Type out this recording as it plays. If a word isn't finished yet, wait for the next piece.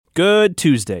Good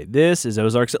Tuesday. This is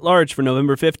Ozarks at Large for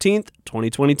November 15th,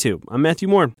 2022. I'm Matthew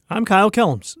Moore. I'm Kyle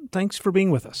Kellums. Thanks for being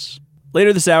with us.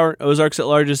 Later this hour, Ozarks at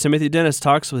Large's Timothy Dennis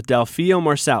talks with Delfio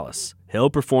Marsalis. He'll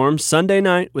perform Sunday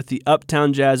night with the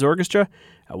Uptown Jazz Orchestra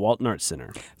at Walton Arts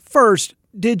Center. First,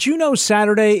 did you know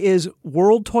Saturday is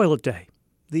World Toilet Day?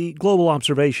 The global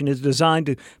observation is designed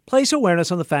to place awareness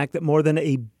on the fact that more than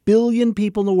 1 billion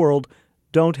people in the world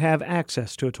don't have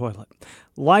access to a toilet.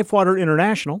 Lifewater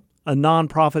International, a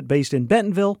nonprofit based in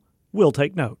Bentonville, will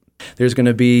take note. There's going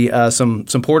to be some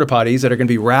porta potties that are going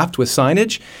to be wrapped with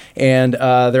signage, and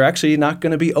they're actually not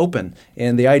going to be open.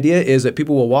 And the idea is that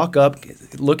people will walk up,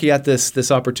 looking at this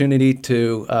opportunity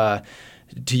to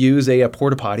use a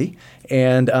porta potty,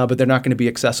 but they're not going to be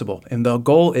accessible. And the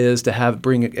goal is to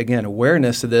bring again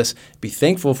awareness to this, be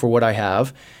thankful for what I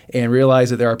have, and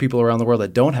realize that there are people around the world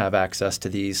that don't have access to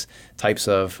these types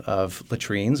of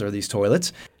latrines or these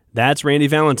toilets. That's Randy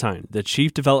Valentine, the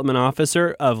Chief Development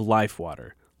Officer of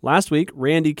Lifewater. Last week,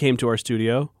 Randy came to our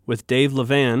studio with Dave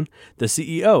Levan, the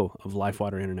CEO of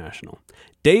Lifewater International.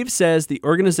 Dave says the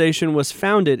organization was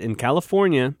founded in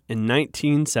California in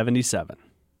 1977.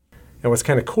 And what's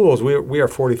kind of cool is we are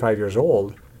 45 years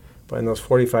old, but in those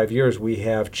 45 years, we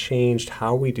have changed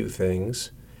how we do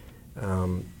things,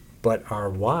 but our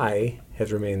why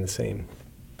has remained the same.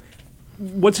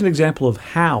 What's an example of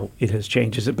how it has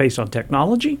changed? Is it based on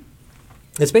technology?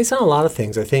 It's based on a lot of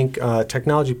things. I think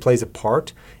technology plays a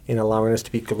part in allowing us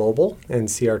to be global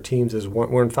and see our teams as one.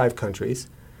 We're in 5 countries,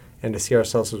 and to see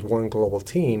ourselves as one global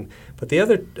team. But the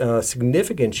other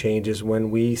significant change is when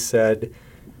we said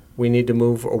we need to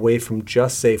move away from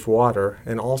just safe water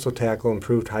and also tackle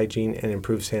improved hygiene and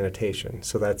improved sanitation.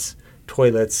 So that's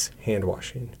toilets, hand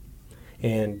washing.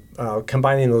 And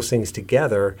combining those things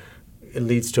together, it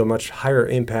leads to a much higher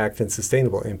impact and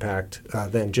sustainable impact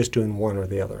than just doing one or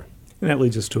the other. And that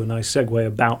leads us to a nice segue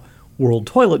about World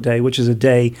Toilet Day, which is a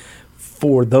day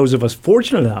for those of us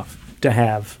fortunate enough to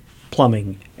have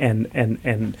plumbing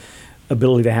and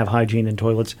ability to have hygiene in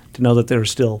toilets, to know that there are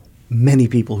still many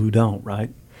people who don't,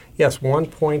 right? Yes,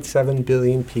 1.7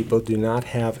 billion people do not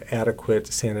have adequate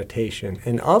sanitation.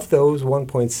 And of those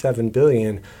 1.7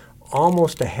 billion,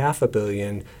 almost 500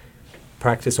 million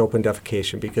practice open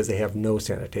defecation because they have no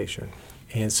sanitation.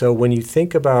 And so when you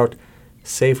think about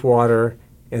safe water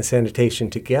and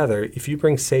sanitation together, if you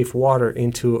bring safe water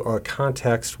into a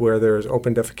context where there's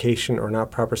open defecation or not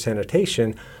proper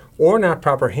sanitation or not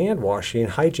proper hand washing,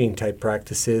 hygiene type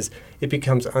practices, it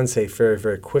becomes unsafe very,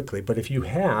 very quickly. But if you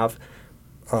have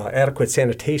adequate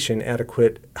sanitation,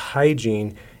 adequate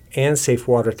hygiene, and safe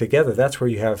water together, that's where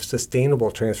you have sustainable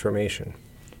transformation.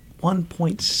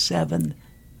 1.7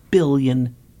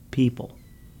 billion people.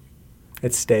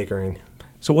 It's staggering.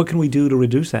 So what can we do to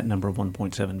reduce that number of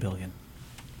 1.7 billion?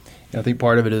 I think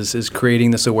part of it is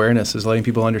creating this awareness, is letting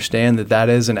people understand that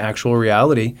is an actual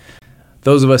reality.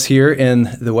 Those of us here in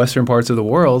the western parts of the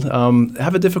world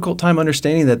have a difficult time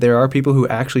understanding that there are people who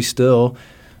actually still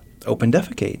open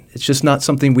defecate. It's just not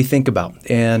something we think about,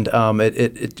 and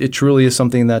it truly is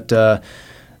something that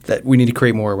we need to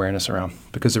create more awareness around,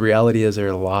 because the reality is there are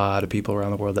a lot of people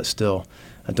around the world that still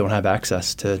don't have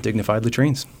access to dignified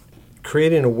latrines.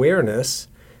 Creating awareness,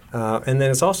 and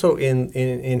then it's also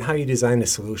in how you design the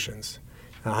solutions,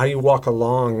 how you walk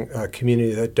along a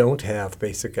community that don't have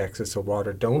basic access to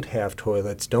water, don't have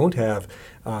toilets, don't have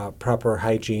proper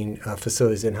hygiene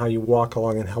facilities, and how you walk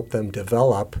along and help them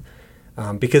develop.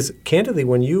 Because candidly,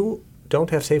 when you don't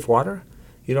have safe water,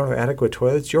 you don't have adequate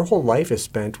toilets, your whole life is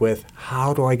spent with,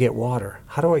 how do I get water?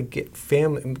 How do I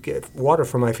get water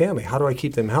for my family? How do I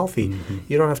keep them healthy? Mm-hmm.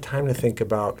 You don't have time to think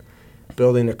about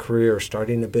building a career,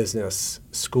 starting a business,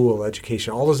 school,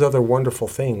 education, all those other wonderful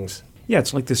things. Yeah,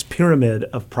 it's like this pyramid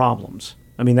of problems.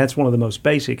 I mean, that's one of the most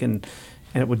basic, and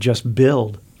it would just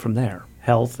build from there,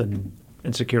 health and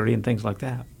security and things like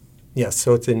that. Yes,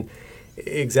 so it's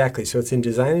in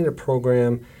designing a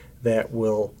program that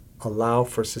will allow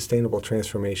for sustainable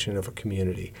transformation of a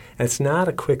community. And it's not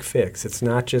a quick fix. It's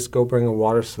not just go bring a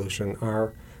water solution.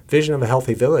 Our vision of a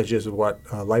healthy village is what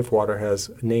Lifewater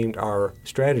has named our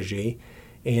strategy,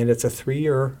 and it's a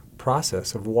 3-year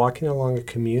process of walking along a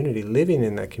community, living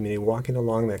in that community, walking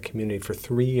along that community for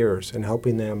 3 years and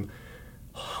helping them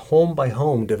home by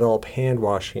home develop hand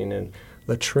washing and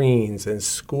latrines, and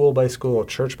school by school,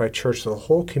 church by church. So the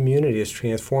whole community is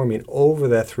transforming over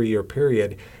that 3-year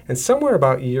period. And somewhere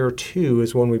about year 2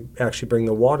 is when we actually bring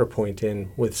the water point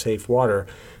in with safe water.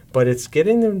 But it's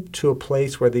getting them to a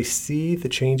place where they see the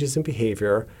changes in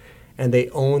behavior and they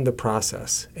own the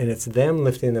process. And it's them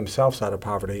lifting themselves out of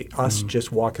poverty, us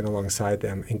just walking alongside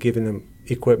them and giving them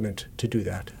equipment to do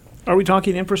that. Are we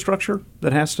talking infrastructure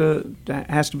that has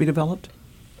to be developed?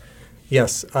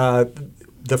 Yes.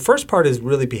 The first part is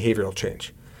really behavioral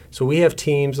change. So we have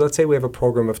teams, let's say we have a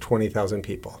program of 20,000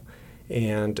 people,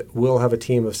 and we'll have a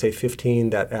team of, say,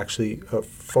 15 that actually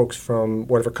folks from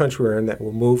whatever country we're in that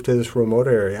will move to this remote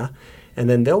area, and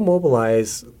then they'll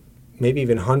mobilize maybe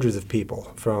even hundreds of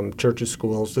people from churches,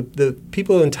 schools, the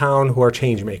people in town who are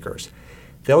change makers.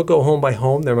 They'll go home by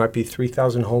home. There might be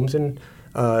 3,000 homes in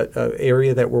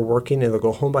area that we're working, and they'll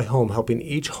go home by home, helping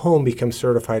each home become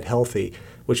certified healthy,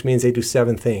 which means they do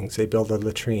 7 things. They build a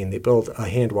latrine, they build a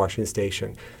hand washing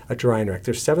station, a drying rack.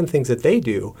 There's 7 things that they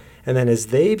do, and then as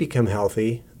they become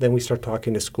healthy, then we start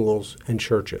talking to schools and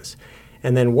churches.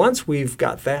 And then once we've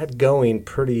got that going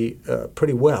pretty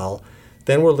well,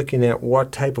 then we're looking at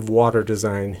what type of water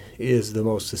design is the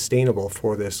most sustainable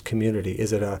for this community.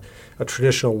 Is it a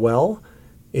traditional well?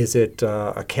 Is it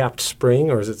a capped spring,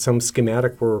 or is it some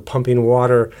schematic where we're pumping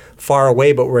water far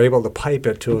away, but we're able to pipe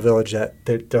it to a village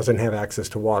that doesn't have access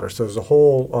to water? So there's a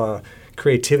whole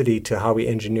creativity to how we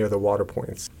engineer the water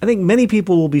points. I think many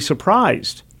people will be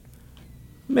surprised.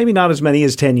 Maybe not as many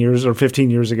as 10 years or 15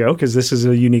 years ago, because this is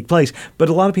a unique place. But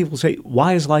a lot of people say,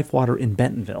 why is Life Water in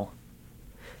Bentonville?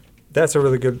 That's a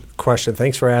really good question.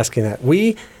 Thanks for asking that.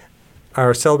 We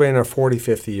are celebrating our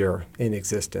 45th year in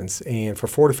existence. And for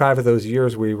 45 of those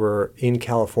years, we were in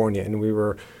California, and we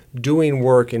were doing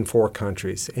work in 4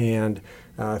 countries. And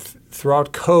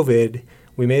throughout COVID,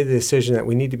 we made the decision that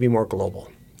we need to be more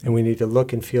global, and we need to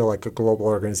look and feel like a global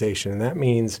organization. And that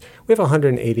means we have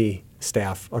 180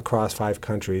 staff across 5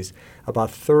 countries.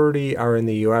 About 30 are in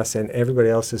the U.S., and everybody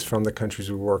else is from the countries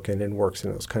we work in and works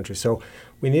in those countries. So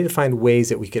we need to find ways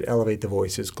that we could elevate our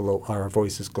voices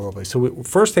globally. So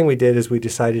first thing we did is we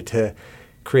decided to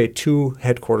create 2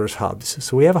 headquarters hubs.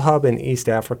 So we have a hub in East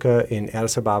Africa in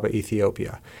Addis Ababa,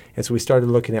 Ethiopia. And so we started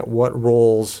looking at what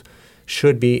roles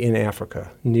should be in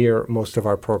Africa near most of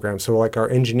our programs. So like our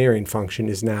engineering function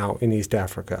is now in East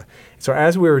Africa. So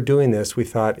as we were doing this, we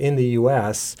thought in the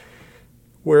U.S.,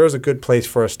 where is a good place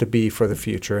for us to be for the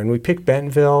future? And we picked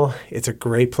Bentonville. It's a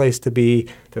great place to be.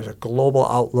 There's a global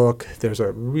outlook. There's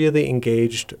a really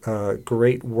engaged,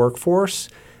 great workforce.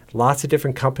 Lots of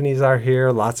different companies are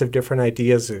here, lots of different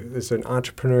ideas. There's an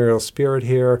entrepreneurial spirit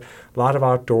here, a lot of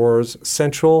outdoors,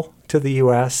 central to the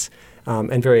U.S.,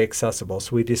 and very accessible.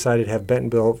 So we decided to have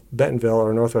Bentonville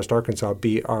or Northwest Arkansas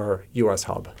be our U.S.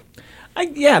 hub.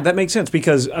 Yeah, that makes sense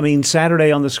because,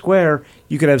 Saturday on the square,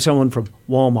 you could have someone from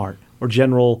Walmart or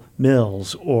General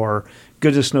Mills or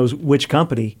goodness knows which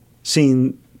company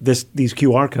seeing these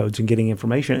QR codes and getting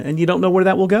information, and you don't know where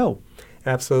that will go.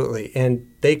 Absolutely. And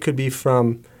they could be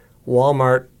from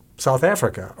Walmart, South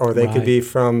Africa, or they could be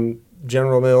from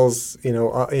General Mills,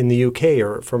 in the UK,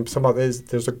 or from some other.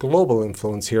 There's a global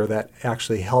influence here that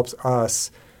actually helps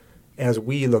us as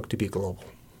we look to be global.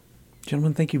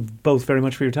 Gentlemen, thank you both very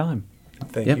much for your time.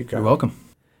 Thank you, Kyle. You're welcome.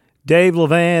 Dave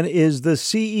Levan is the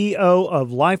CEO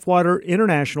of Life Water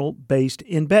International based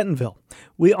in Bentonville.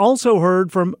 We also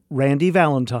heard from Randy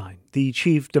Valentine, the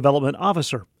Chief Development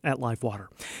Officer at Life Water.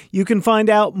 You can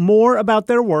find out more about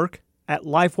their work at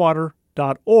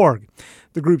lifewater.org.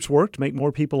 The group's work to make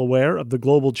more people aware of the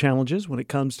global challenges when it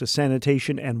comes to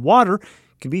sanitation and water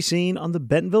can be seen on the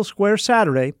Bentonville Square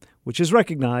Saturday, which is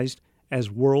recognized as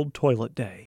World Toilet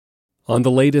Day. On the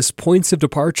latest Points of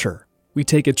Departure, we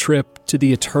take a trip to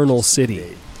the Eternal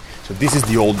City. So this is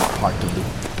the old part of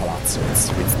the palazzo. It's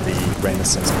the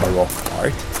Renaissance Baroque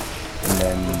part. And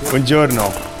then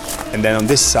Buongiorno. And then on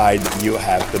this side you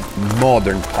have the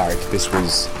modern part. This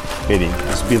was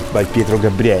built by Pietro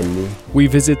Gabrielli. We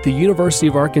visit the University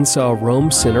of Arkansas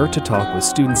Rome Center to talk with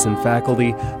students and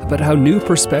faculty about how new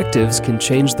perspectives can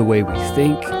change the way we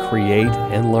think, create,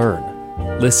 and learn.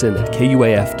 Listen at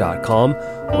KUAF.com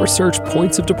or search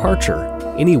Points of Departure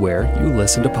anywhere you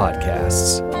listen to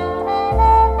podcasts.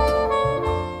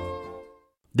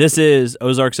 This is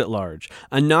Ozarks at Large.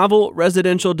 A novel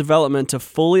residential development to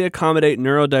fully accommodate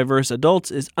neurodiverse adults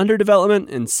is under development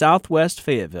in southwest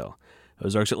Fayetteville.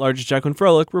 Ozarks at Large's Jacqueline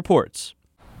Froelich reports.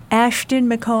 Ashton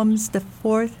McCombs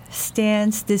IV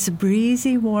stands this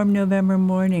breezy, warm November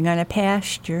morning on a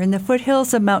pasture in the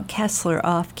foothills of Mount Kessler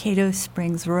off Cato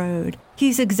Springs Road.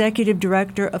 He's executive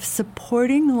director of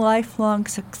Supporting Lifelong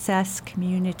Success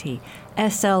Community,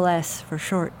 SLS for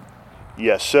short.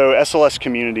 Yes, so SLS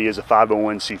Community is a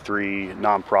 501c3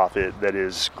 nonprofit that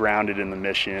is grounded in the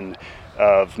mission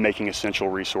of making essential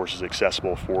resources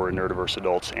accessible for neurodiverse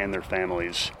adults and their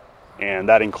families. And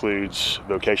that includes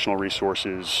vocational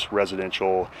resources,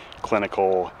 residential,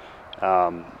 clinical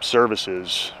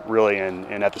services, really,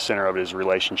 and at the center of it is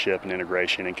relationship and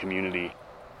integration and community.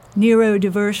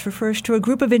 Neurodiverse refers to a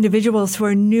group of individuals who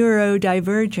are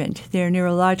neurodivergent. Their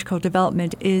neurological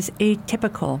development is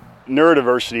atypical.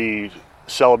 Neurodiversity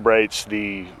celebrates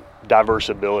the diverse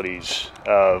abilities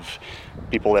of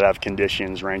people that have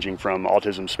conditions ranging from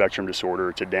autism spectrum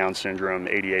disorder to Down syndrome,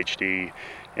 ADHD,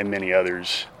 and many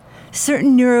others.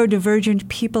 Certain neurodivergent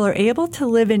people are able to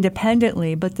live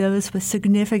independently, but those with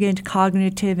significant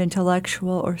cognitive,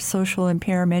 intellectual, or social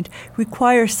impairment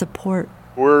require support.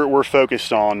 We're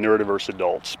focused on neurodiverse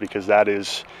adults because that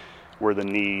is where the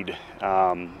need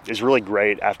is really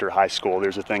great after high school.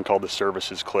 There's a thing called the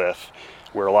services cliff,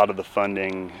 where a lot of the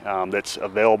funding that's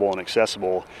available and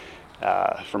accessible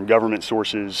from government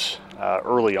sources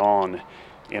early on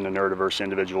in a neurodiverse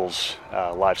individual's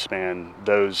lifespan,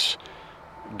 those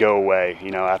go away,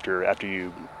 after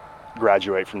you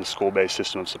graduate from the school-based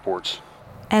system of supports.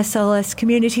 SLS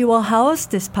Community will house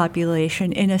this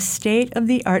population in a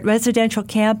state-of-the-art residential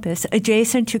campus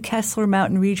adjacent to Kessler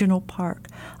Mountain Regional Park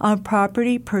on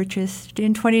property purchased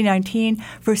in 2019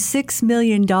 for $6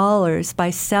 million by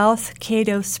South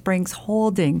Cato Springs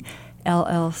Holding,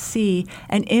 LLC,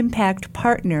 an impact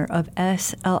partner of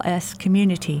SLS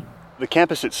Community. The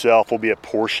campus itself will be a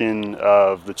portion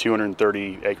of the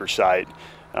 230-acre site,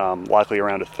 likely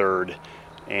around a third.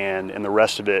 And the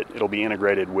rest of it'll be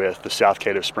integrated with the South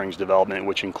Cato Springs development,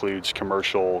 which includes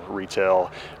commercial, retail,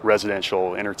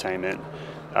 residential, entertainment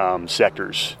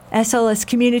sectors. SLS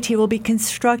Community will be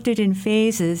constructed in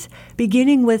phases,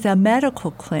 beginning with a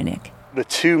medical clinic. The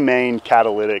two main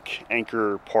catalytic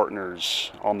anchor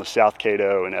partners on the South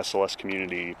Cato and SLS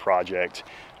Community project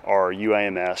are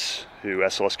UAMS, who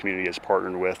SLS Community has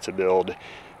partnered with to build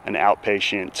an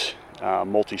outpatient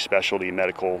multi-specialty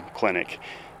medical clinic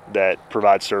that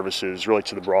provides services really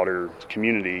to the broader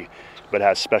community, but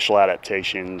has special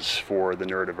adaptations for the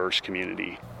neurodiverse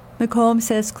community. McComb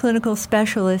says clinical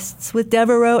specialists with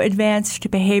Devereaux Advanced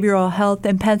Behavioral Health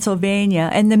in Pennsylvania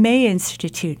and the May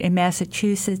Institute in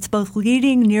Massachusetts, both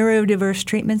leading neurodiverse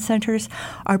treatment centers,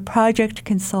 are project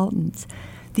consultants.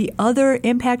 The other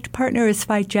impact partner is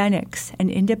Phygenics, an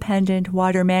independent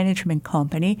water management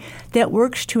company that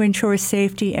works to ensure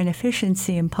safety and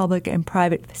efficiency in public and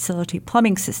private facility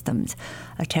plumbing systems,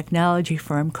 a technology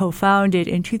firm co-founded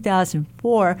in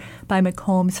 2004 by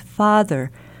McComb's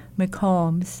father.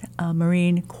 McCombs, a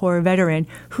Marine Corps veteran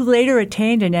who later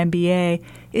attained an MBA,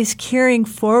 is carrying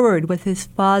forward with his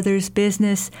father's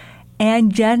business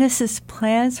and Genesis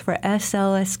plans for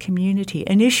SLS Community,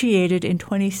 initiated in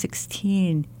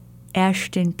 2016.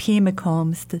 Ashton P.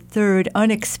 McCombs III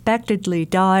unexpectedly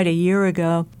died a year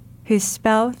ago. His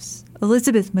spouse,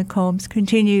 Elizabeth McCombs,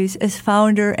 continues as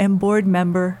founder and board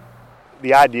member.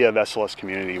 The idea of SLS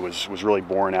Community was really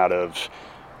born out of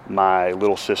my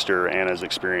little sister Anna's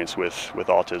experience with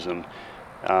autism.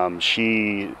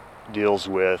 She deals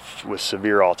with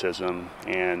severe autism,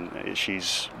 and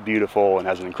she's beautiful and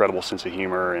has an incredible sense of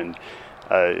humor and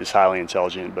is highly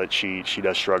intelligent, but she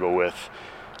does struggle with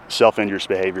self-injurious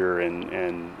behavior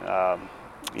and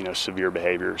severe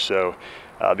behavior. So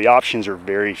the options are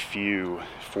very few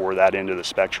for that end of the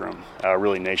spectrum,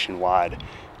 really nationwide.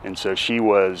 And so she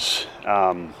was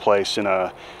placed in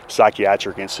a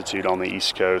psychiatric institute on the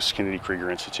East Coast, Kennedy Krieger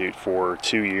Institute, for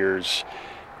 2 years,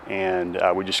 and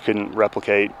we just couldn't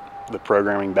replicate the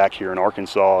programming back here in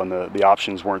Arkansas, and the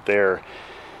options weren't there.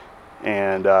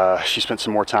 And she spent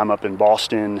some more time up in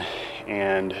Boston,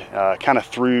 and kind of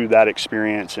through that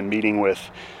experience and meeting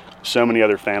with so many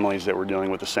other families that were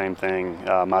dealing with the same thing,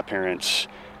 my parents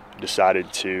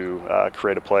decided to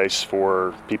create a place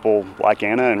for people like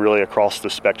Anna and really across the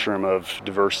spectrum of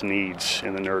diverse needs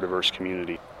in the neurodiverse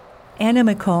community. Anna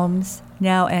McCombs,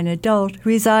 now an adult,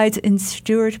 resides in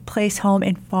Stewart Place Home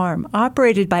and Farm,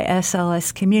 operated by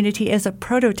SLS Community as a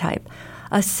prototype,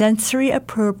 a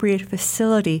sensory-appropriate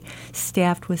facility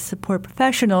staffed with support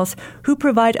professionals who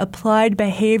provide applied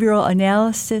behavioral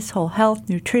analysis, whole health,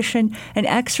 nutrition, and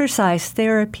exercise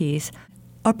therapies.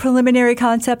 A preliminary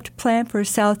concept plan for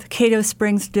South Cato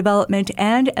Springs development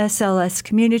and SLS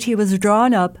Community was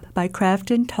drawn up by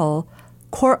Craft & Toll,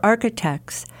 Core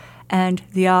Architects, and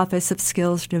the Office of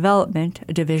Skills Development,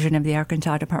 a division of the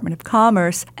Arkansas Department of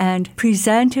Commerce, and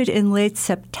presented in late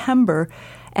September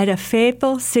at a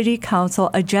Fayetteville City Council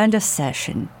agenda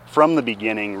session. From the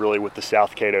beginning, really, with the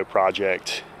South Cato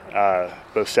project,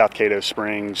 both South Cato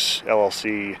Springs,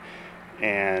 LLC,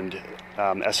 and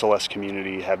SLS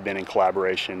Community have been in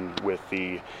collaboration with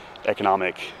the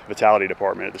Economic Vitality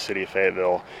Department at the City of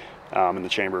Fayetteville and the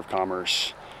Chamber of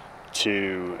Commerce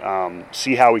to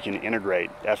see how we can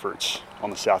integrate efforts on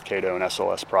the South Cato and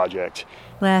SLS project.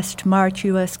 Last March,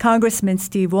 U.S. Congressman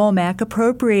Steve Womack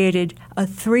appropriated a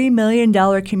 $3 million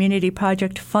Community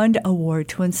Project Fund award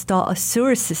to install a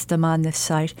sewer system on this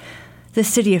site. The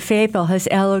City of Fayetteville has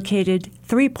allocated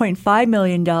 $3.5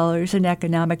 million in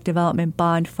economic development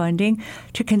bond funding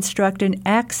to construct an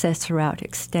access route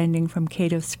extending from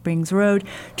Cato Springs Road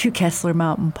to Kessler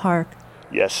Mountain Park.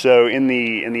 Yes, so in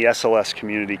the SLS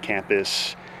community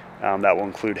campus, that will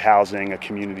include housing, a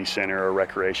community center, a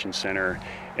recreation center,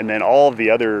 and then all of the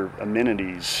other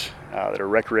amenities that are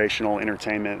recreational,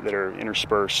 entertainment, that are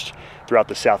interspersed throughout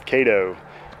the South Cato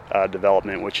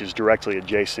development, which is directly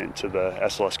adjacent to the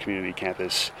SLS community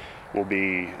campus, will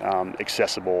be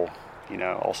accessible,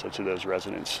 also to those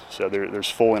residents. So there's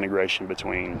full integration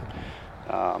between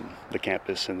the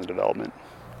campus and the development.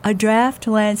 A draft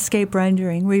landscape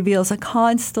rendering reveals a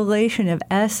constellation of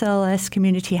SLS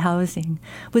community housing,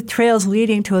 with trails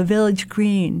leading to a village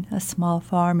green, a small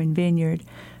farm and vineyard,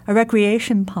 a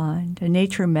recreation pond, a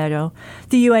nature meadow,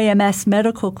 the UAMS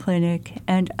medical clinic,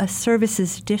 and a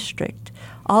services district,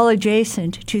 all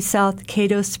adjacent to South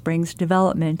Cato Springs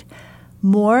development.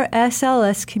 More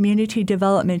SLS community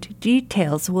development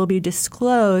details will be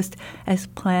disclosed as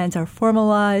plans are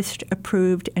formalized,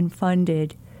 approved, and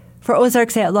funded. For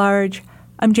Ozarks at Large,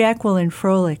 I'm Jacqueline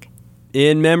Froelich.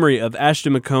 In memory of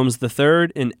Ashton McCombs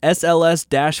III, an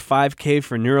SLS-5K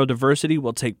for Neurodiversity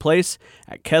will take place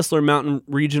at Kessler Mountain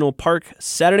Regional Park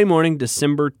Saturday morning,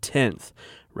 December 10th.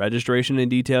 Registration and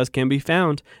details can be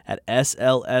found at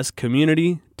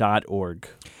slscommunity.org.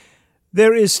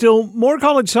 There is still more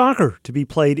college soccer to be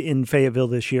played in Fayetteville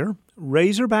this year.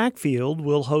 Razorback Field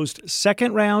will host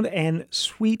second round and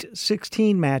Sweet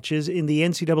 16 matches in the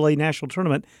NCAA National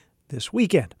Tournament this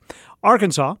weekend.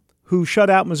 Arkansas, who shut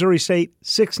out Missouri State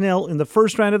 6-0 in the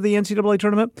first round of the NCAA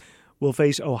tournament, will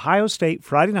face Ohio State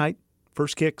Friday night,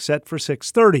 first kick set for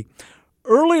 6:30.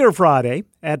 Earlier Friday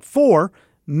at 4,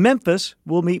 Memphis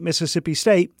will meet Mississippi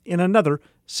State in another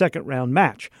second-round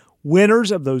match. Winners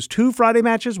of those two Friday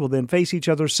matches will then face each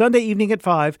other Sunday evening at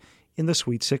 5 in the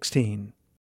Sweet 16.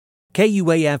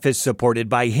 KUAF is supported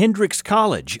by Hendrix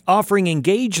College, offering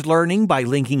engaged learning by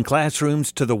linking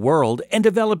classrooms to the world and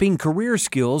developing career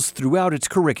skills throughout its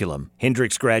curriculum.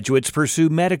 Hendrix graduates pursue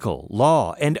medical,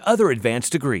 law, and other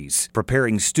advanced degrees,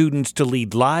 preparing students to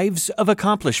lead lives of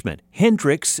accomplishment.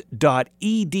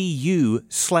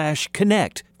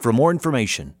 Hendrix.edu/connect for more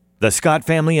information. The Scott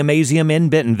Family Amazeum in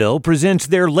Bentonville presents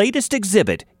their latest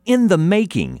exhibit, In the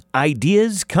Making,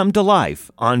 Ideas Come to Life,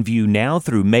 on view now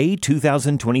through May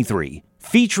 2023.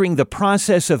 Featuring the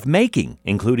process of making,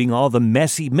 including all the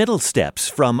messy middle steps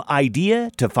from idea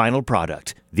to final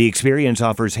product. The experience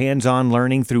offers hands-on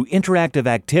learning through interactive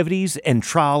activities and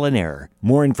trial and error.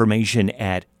 More information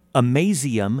at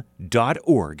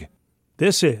amazeum.org.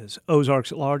 This is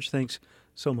Ozarks at Large. Thanks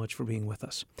so much for being with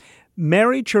us.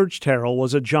 Mary Church Terrell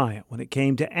was a giant when it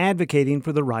came to advocating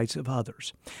for the rights of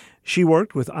others. She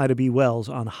worked with Ida B. Wells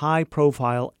on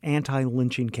high-profile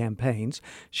anti-lynching campaigns.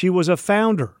 She was a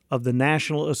founder of the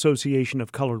National Association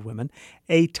of Colored Women,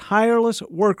 a tireless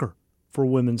worker for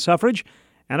women's suffrage,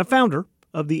 and a founder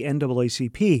of the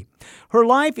NAACP. Her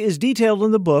life is detailed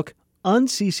in the book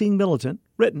Unceasing Militant,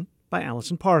 written by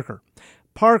Alison Parker.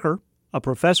 Parker, a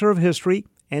professor of history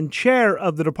and chair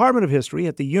of the Department of History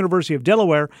at the University of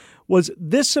Delaware, was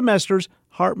this semester's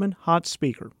Hartman Hot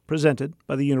Speaker, presented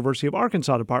by the University of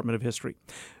Arkansas Department of History.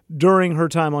 During her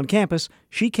time on campus,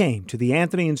 she came to the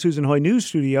Anthony and Susan Hoy News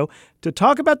Studio to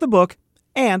talk about the book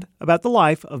and about the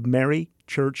life of Mary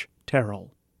Church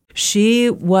Terrell. She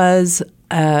was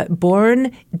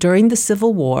born during the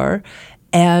Civil War,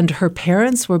 and her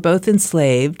parents were both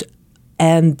enslaved,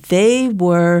 and they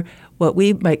were what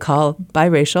we might call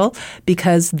biracial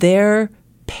because their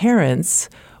parents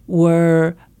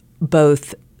were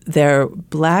both their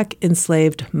black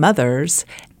enslaved mothers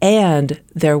and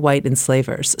their white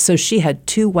enslavers. So she had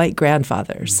two white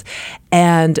grandfathers.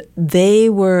 And they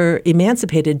were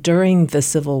emancipated during the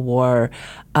Civil War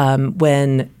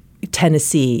when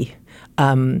Tennessee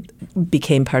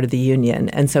became part of the Union.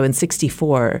 And so in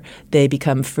 1964, they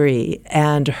become free.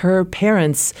 And her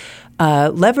parents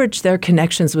leveraged their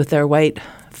connections with their white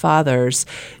fathers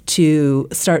to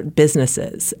start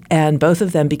businesses, and both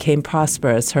of them became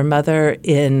prosperous. Her mother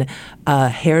in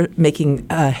making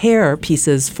hair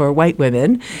pieces for white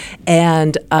women,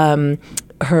 and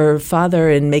her father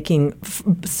in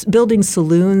building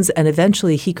saloons, and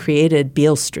eventually he created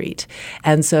Beale Street.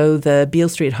 And so the Beale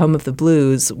Street Home of the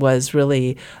Blues was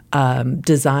really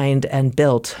designed and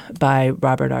built by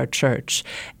Robert R. Church.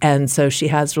 And so she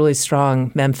has really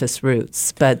strong Memphis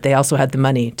roots, but they also had the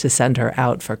money to send her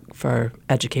out for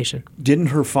education. Didn't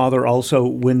her father also,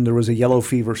 when there was a yellow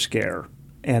fever scare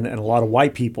and a lot of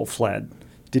white people fled,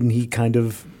 didn't he kind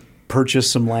of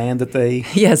purchase some land that they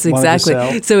Yes, exactly. wanted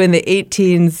to sell? So in the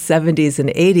 1870s and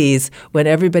 80s, when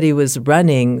everybody was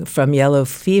running from yellow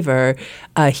fever,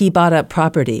 he bought up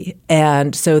property.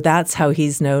 And so that's how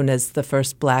he's known as the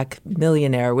first black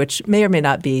millionaire, which may or may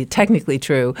not be technically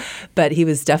true, but he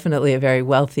was definitely a very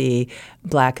wealthy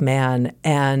black man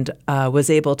and was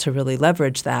able to really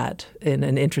leverage that in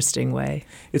an interesting way.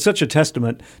 It's such a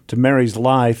testament to Mary's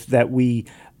life that we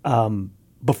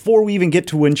before we even get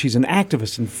to when she's an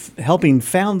activist and helping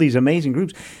found these amazing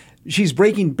groups, she's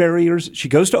breaking barriers. She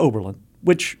goes to Oberlin,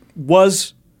 which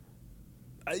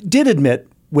did admit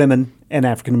women and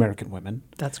African-American women.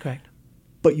 That's correct.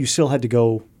 But you still had to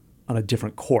go on a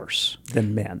different course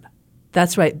than men.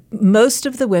 That's right. Most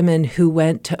of the women who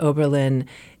went to Oberlin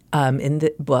in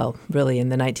the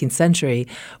 19th century,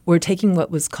 were taking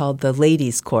what was called the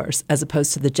ladies' course as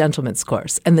opposed to the gentleman's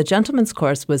course. And the gentleman's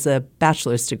course was a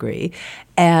bachelor's degree,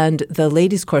 and the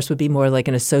ladies' course would be more like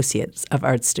an associate of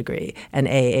arts degree, an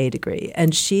AA degree.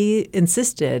 And she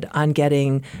insisted on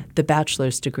getting the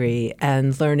bachelor's degree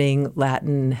and learning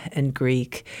Latin and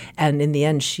Greek. And in the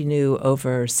end, she knew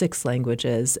over 6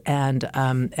 languages and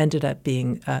ended up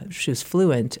being, she was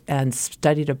fluent and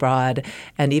studied abroad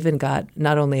and even got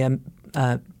not only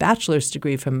a bachelor's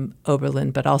degree from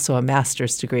Oberlin, but also a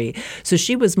master's degree. So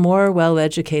she was more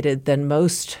well-educated than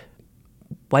most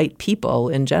white people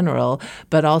in general,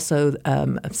 but also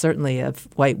certainly of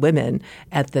white women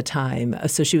at the time.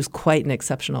 So she was quite an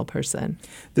exceptional person.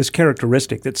 This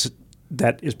characteristic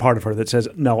that is part of her that says,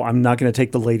 no, I'm not going to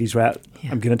take the ladies' route.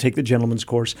 Yeah. I'm going to take the gentleman's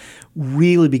course,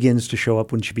 really begins to show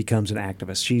up when she becomes an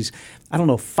activist. She's, I don't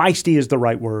know, feisty is the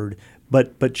right word,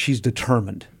 but she's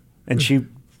determined. And she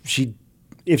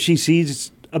if she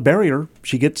sees a barrier,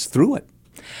 she gets through it.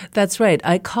 That's right.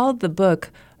 I called the book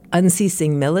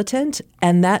Unceasing Militant,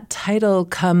 and that title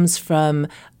comes from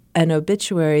an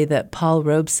obituary that Paul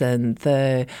Robeson,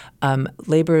 the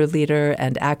labor leader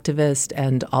and activist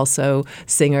and also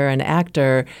singer and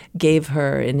actor, gave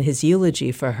her in his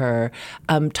eulogy for her,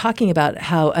 talking about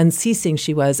how unceasing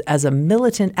she was as a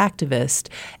militant activist.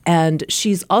 And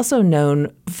she's also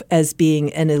known as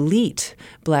being an elite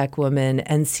black woman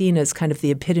and seen as kind of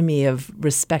the epitome of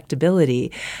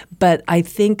respectability. But I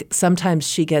think sometimes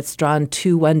she gets drawn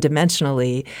too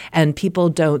one-dimensionally, and people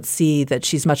don't see that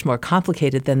she's much more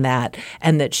complicated than that,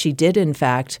 and that she did, in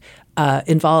fact,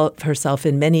 involve herself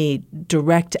in many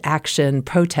direct action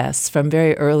protests from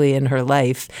very early in her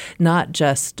life, not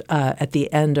just at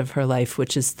the end of her life,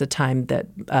 which is the time that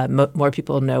more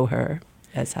people know her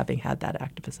as having had that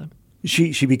activism.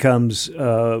 She becomes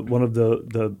one of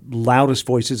the loudest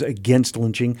voices against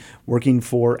lynching, working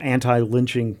for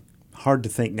anti-lynching. Hard to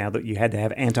think now that you had to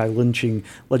have anti-lynching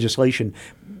legislation.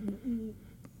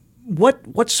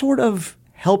 What sort of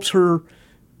helps her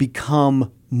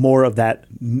become more of that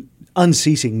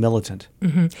unceasing militant?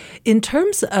 Mm-hmm. In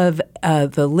terms of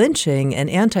the lynching and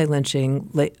anti-lynching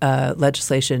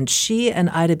legislation, she and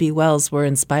Ida B. Wells were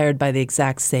inspired by the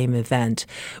exact same event,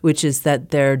 which is that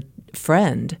their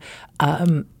friend,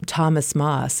 Thomas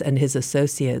Moss, and his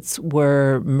associates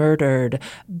were murdered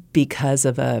because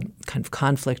of a kind of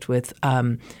conflict with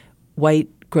white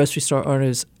grocery store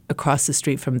owners across the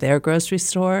street from their grocery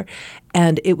store.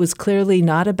 And it was clearly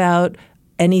not about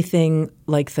anything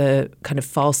like the kind of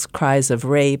false cries of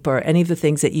rape or any of the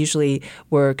things that usually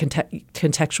were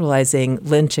contextualizing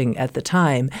lynching at the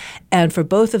time. And for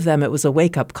both of them, it was a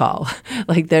wake-up call.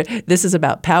 Like, this is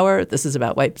about power, this is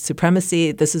about white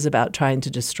supremacy, this is about trying to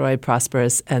destroy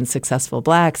prosperous and successful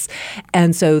blacks.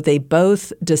 And so they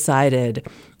both decided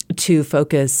to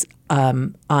focus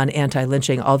on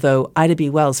anti-lynching, although Ida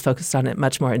B. Wells focused on it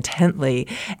much more intently,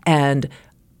 and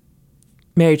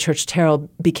Mary Church Terrell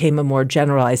became a more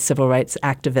generalized civil rights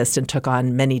activist and took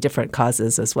on many different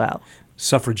causes as well.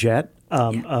 Suffragette,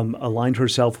 aligned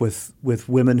herself with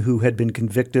women who had been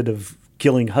convicted of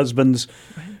killing husbands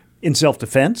in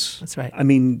self-defense. That's right. I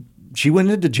mean, she went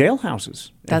into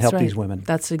jailhouses and helped these women.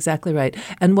 That's exactly right.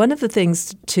 And one of the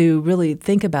things to really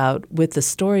think about with the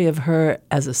story of her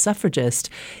as a suffragist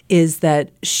is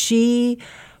that she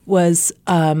was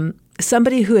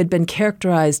somebody who had been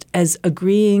characterized as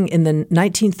agreeing in the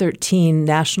 1913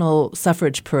 National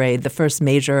Suffrage Parade, the first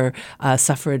major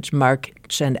suffrage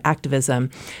march and activism,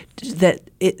 that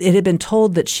it had been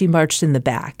told that she marched in the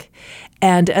back.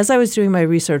 And as I was doing my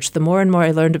research, the more and more I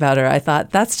learned about her, I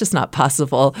thought that's just not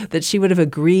possible, that she would have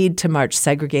agreed to march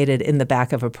segregated in the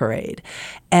back of a parade.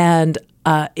 And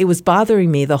it was bothering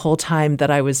me the whole time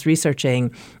that I was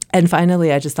researching. And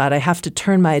finally, I just thought I have to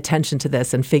turn my attention to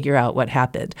this and figure out what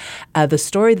happened. The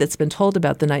story that's been told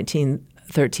about the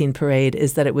 1913 parade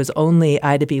is that it was only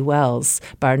Ida B. Wells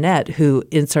Barnett who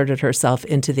inserted herself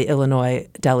into the Illinois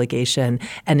delegation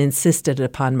and insisted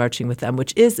upon marching with them,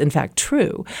 which is in fact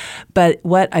true. But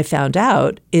what I found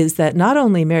out is that not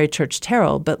only Mary Church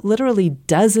Terrell, but literally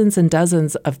dozens and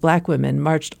dozens of Black women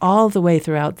marched all the way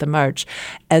throughout the march,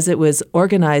 as it was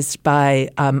organized by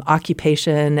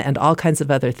occupation and all kinds of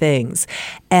other things.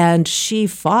 And she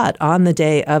fought on the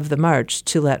day of the march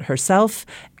to let herself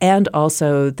and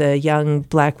also the young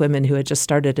Black women who had just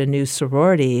started a new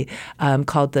sorority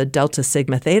called the Delta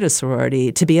Sigma Theta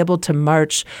sorority to be able to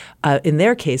march, in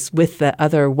their case, with the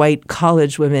other white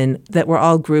college women that were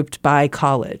all grouped by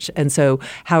college. And so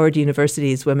Howard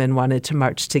University's women wanted to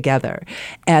march together.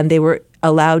 And they were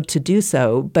allowed to do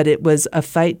so, but it was a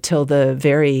fight till the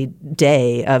very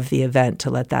day of the event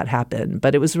to let that happen.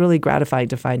 But it was really gratifying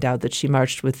to find out that she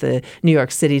marched with the New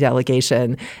York City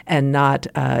delegation and not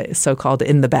so-called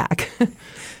in the back.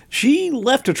 She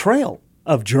left a trail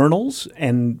of journals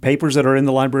and papers that are in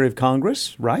the Library of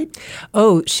Congress, right?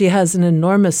 Oh, she has an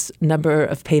enormous number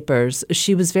of papers.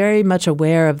 She was very much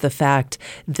aware of the fact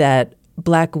that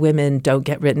Black women don't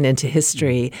get written into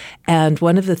history. And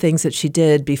one of the things that she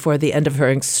did before the end of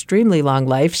her extremely long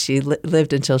life, she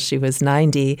lived until she was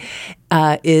 90,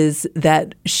 is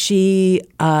that she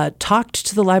talked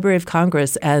to the Library of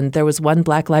Congress. And there was one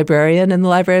Black librarian in the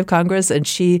Library of Congress, and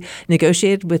she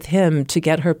negotiated with him to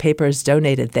get her papers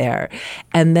donated there.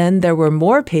 And then there were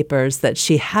more papers that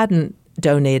she hadn't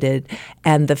donated,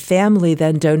 and the family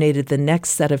then donated the next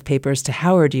set of papers to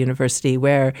Howard University,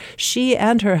 where she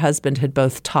and her husband had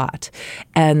both taught.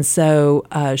 And so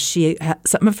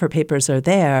some of her papers are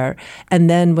there. And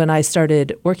then when I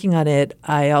started working on it,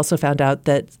 I also found out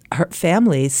that her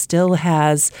family still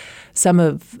has some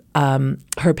of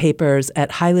her papers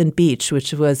at Highland Beach,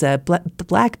 which was a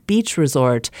Black beach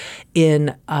resort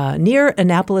in near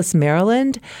Annapolis,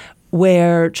 Maryland,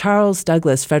 where Charles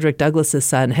Douglas, Frederick Douglass's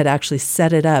son, had actually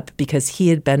set it up because he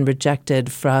had been rejected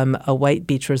from a white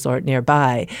beach resort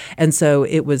nearby. And so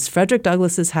it was Frederick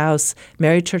Douglass's house,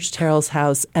 Mary Church Terrell's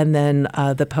house, and then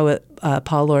the poet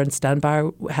Paul Laurence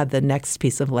Dunbar had the next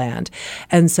piece of land.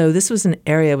 And so this was an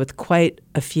area with quite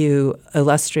a few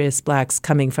illustrious Blacks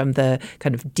coming from the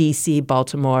kind of D.C.,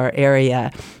 Baltimore area.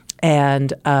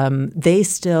 And they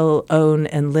still own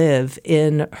and live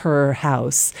in her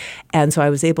house. And so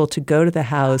I was able to go to the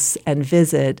house and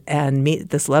visit and meet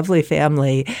this lovely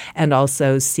family and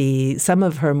also see some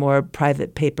of her more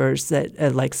private papers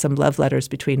that like some love letters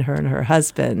between her and her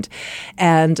husband.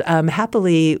 And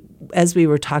happily, as we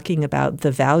were talking about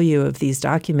the value of these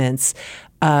documents,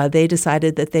 they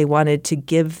decided that they wanted to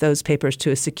give those papers to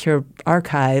a secure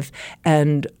archive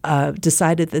and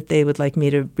decided that they would like me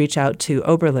to reach out to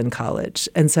Oberlin College.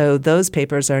 And so those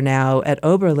papers are now at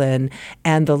Oberlin,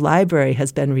 and the library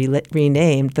has been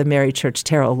renamed the Mary Church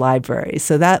Terrell Library.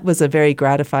 So that was a very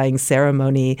gratifying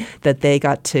ceremony that they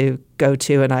got to go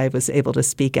to and I was able to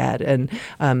speak at. And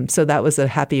so that was a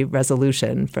happy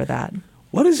resolution for that.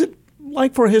 What is it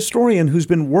like for a historian who's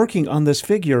been working on this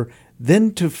figure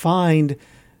then to find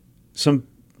some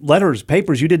letters,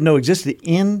 papers you didn't know existed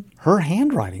in her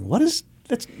handwriting?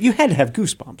 You had to have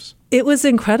goosebumps. It was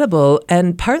incredible.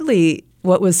 And partly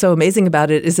what was so amazing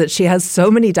about it is that she has so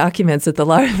many documents at the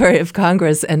Library of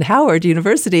Congress and Howard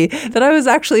University that I was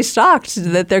actually shocked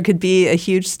that there could be a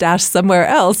huge stash somewhere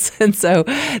else. And so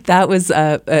that was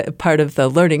a part of the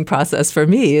learning process for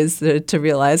me, is to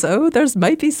realize, there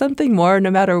might be something more no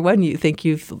matter when you think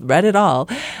you've read it all.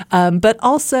 But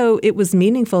also it was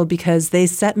meaningful because they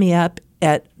set me up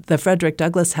at the Frederick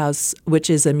Douglass House, which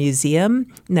is a museum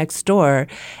next door.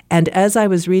 And as I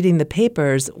was reading the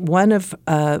papers, one of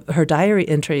her diary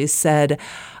entries said,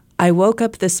 I woke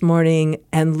up this morning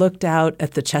and looked out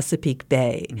at the Chesapeake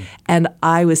Bay. And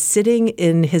I was sitting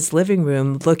in his living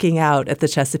room looking out at the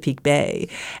Chesapeake Bay.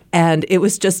 And it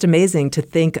was just amazing to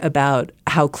think about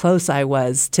how close I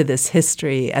was to this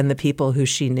history and the people who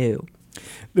she knew.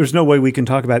 There's no way we can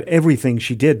talk about everything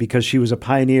she did because she was a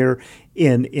pioneer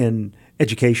in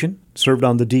education, served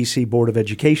on the D.C. Board of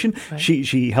Education. Right.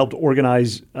 She helped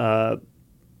organize,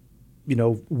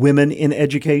 women in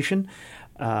education.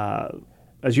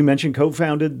 as you mentioned,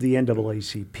 co-founded the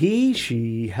NAACP.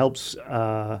 She helps,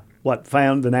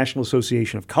 found the National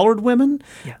Association of Colored Women.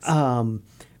 Yes.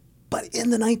 But in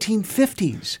the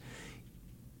 1950s,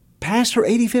 past her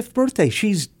 85th birthday,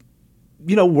 she's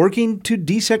working to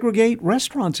desegregate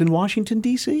restaurants in Washington,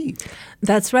 D.C.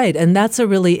 That's right. And that's a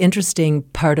really interesting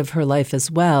part of her life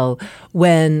as well,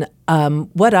 when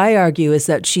what I argue is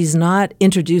that she's not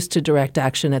introduced to direct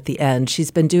action at the end.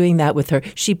 She's been doing that with her.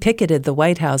 She picketed the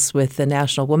White House with the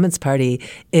National Women's Party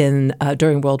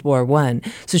during World War I.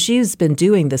 So she's been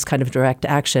doing this kind of direct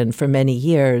action for many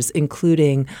years,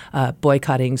 including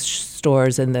boycotting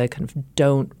stores and the kind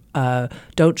of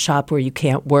don't shop where you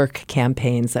can't work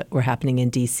campaigns that were happening in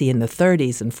D.C. in the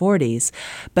 30s and 40s.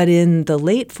 But in the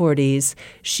late 40s,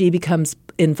 she becomes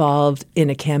involved in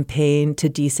a campaign to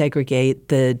desegregate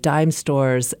the dime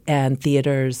stores and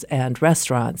theaters and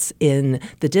restaurants in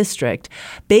the district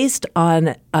based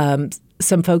on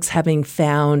some folks having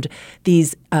found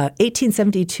these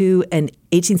 1872 and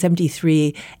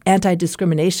 1873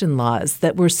 anti-discrimination laws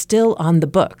that were still on the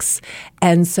books.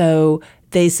 And so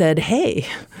they said, hey,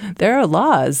 there are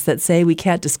laws that say we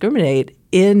can't discriminate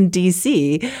in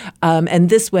D.C., and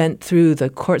this went through the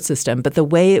court system. But the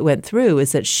way it went through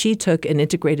is that she took an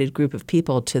integrated group of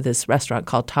people to this restaurant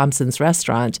called Thompson's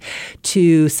Restaurant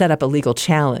to set up a legal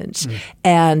challenge.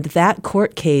 And that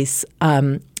court case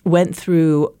went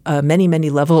through many, many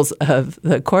levels of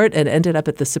the court and ended up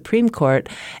at the Supreme Court.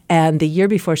 And the year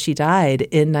before she died,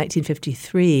 in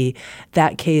 1953,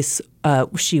 that case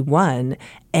she won,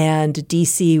 and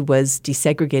D.C. was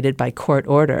desegregated by court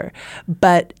order.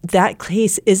 But that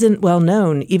case isn't well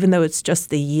known, even though it's just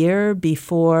the year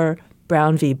before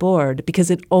Brown v. Board, because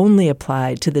it only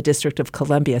applied to the District of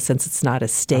Columbia since it's not a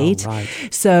state. Oh, right.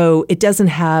 So it didn't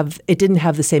have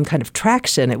the same kind of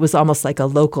traction. It was almost like a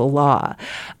local law.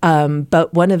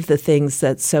 But one of the things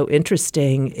that's so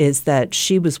interesting is that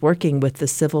she was working with the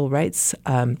Civil Rights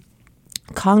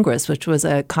Congress, which was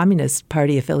a Communist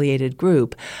Party affiliated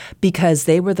group, because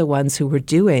they were the ones who were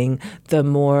doing the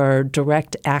more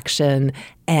direct action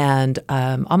and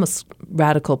almost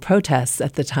radical protests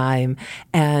at the time.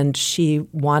 And she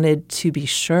wanted to be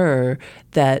sure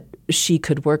that she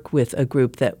could work with a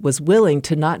group that was willing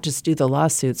to not just do the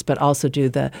lawsuits, but also do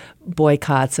the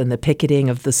boycotts and the picketing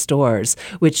of the stores,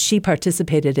 which she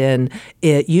participated in,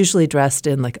 usually dressed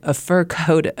in like a fur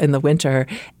coat in the winter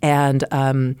and,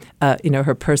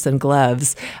 her purse and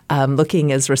gloves,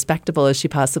 looking as respectable as she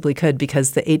possibly could,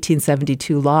 because the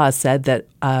 1872 law said that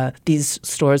these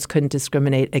stores couldn't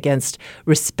discriminate against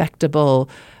respectable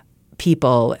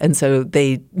people. And so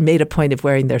they made a point of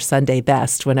wearing their Sunday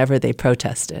best whenever they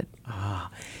protested.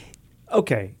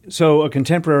 Okay, so a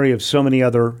contemporary of so many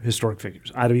other historic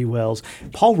figures, Ida B. Wells.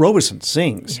 Paul Robeson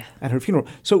sings at her funeral.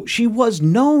 So she was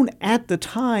known at the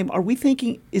time. Are we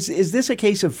thinking, is this a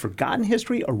case of forgotten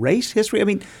history, erased history? I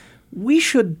mean, we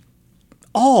should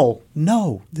all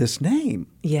know this name.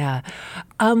 Yeah.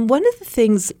 One of the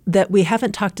things that we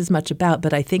haven't talked as much about,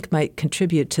 but I think might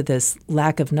contribute to this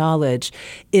lack of knowledge,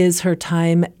 is her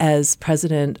time as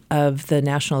president of the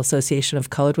National Association of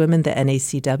Colored Women, the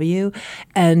NACW.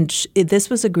 And this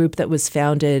was a group that was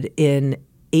founded in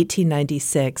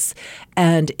 1896,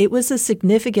 and it was a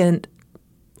significant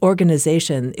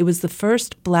organization. It was the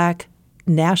first Black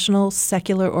national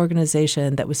secular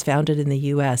organization that was founded in the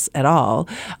U.S. at all,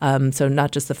 so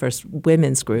not just the first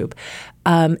women's group.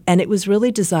 And it was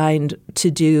really designed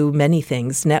to do many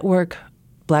things: network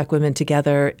Black women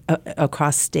together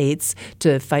across states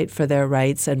to fight for their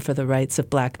rights and for the rights of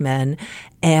Black men,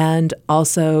 and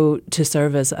also to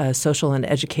serve as a social and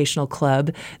educational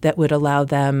club that would allow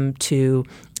them to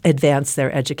advance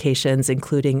their educations,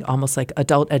 including almost like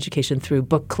adult education through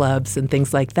book clubs and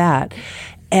things like that.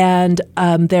 And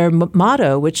their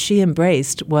motto, which she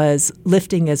embraced, was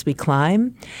 "Lifting as we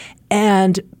climb."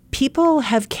 And people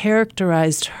have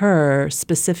characterized her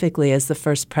specifically as the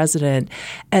first president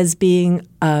as being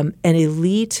an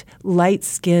elite,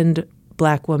 light-skinned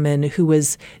Black woman who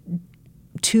was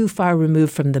too far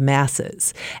removed from the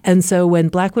masses. And so when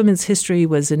Black women's history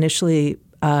was initially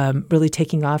really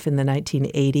taking off in the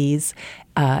 1980s,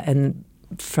 and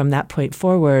from that point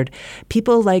forward,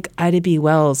 people like Ida B.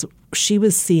 Wells, she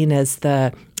was seen as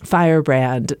the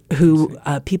firebrand who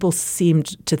people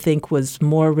seemed to think was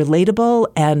more relatable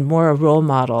and more a role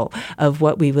model of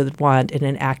what we would want in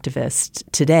an activist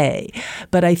today.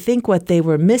 But I think what they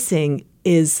were missing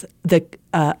is the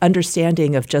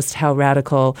understanding of just how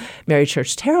radical Mary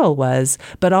Church Terrell was,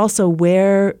 but also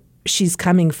where she's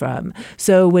coming from.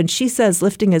 So when she says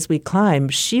 "lifting as we climb,"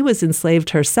 she was enslaved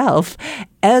herself,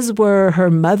 as were her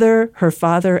mother, her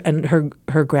father, and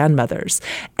her grandmothers.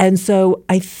 And so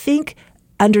I think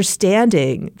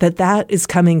understanding that that is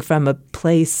coming from a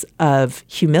place of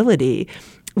humility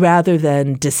rather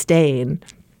than disdain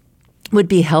would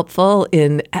be helpful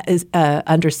in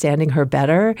understanding her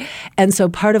better. And so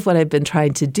part of what I've been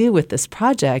trying to do with this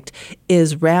project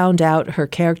is round out her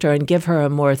character and give her a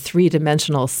more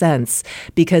three-dimensional sense,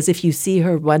 because if you see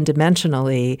her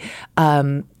one-dimensionally,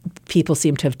 people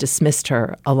seem to have dismissed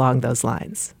her along those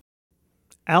lines.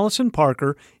 Alison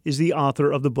Parker is the author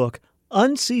of the book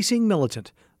Unceasing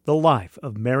Militant, The Life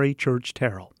of Mary Church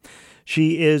Terrell.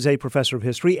 She is a professor of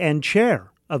history and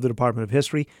chair of the Department of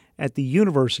History at the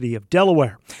University of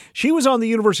Delaware. She was on the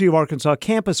University of Arkansas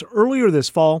campus earlier this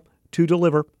fall to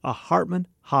deliver a Hartman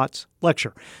Hotz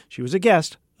lecture. She was a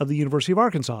guest of the University of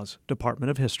Arkansas's Department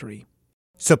of History.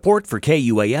 Support for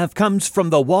KUAF comes from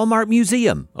the Walmart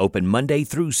Museum, open Monday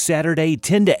through Saturday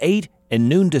 10 to 8 and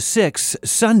noon to 6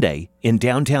 Sunday in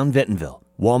downtown Bentonville.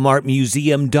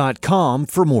 WalmartMuseum.com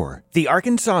for more. The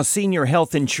Arkansas Senior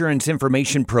Health Insurance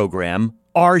Information Program,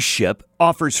 RSHIP,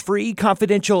 offers free,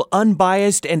 confidential,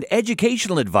 unbiased, and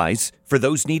educational advice for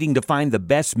those needing to find the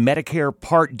best Medicare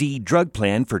Part D drug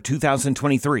plan for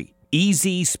 2023.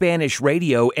 EZ Spanish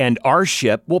Radio and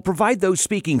RSHIP will provide those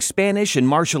speaking Spanish and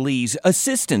Marshallese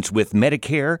assistance with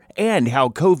Medicare and how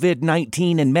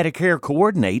COVID-19 and Medicare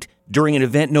coordinate during an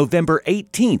event November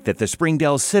 18th at the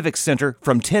Springdale Civic Center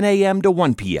from 10 a.m. to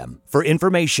 1 p.m. For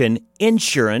information,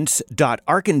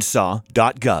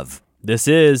 insurance.arkansas.gov. This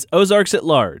is Ozarks at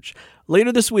Large.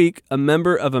 Later this week, a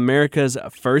member of America's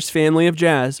first family of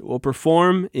jazz will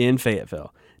perform in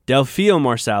Fayetteville. Delfio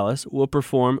Marsalis will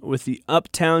perform with the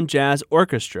Uptown Jazz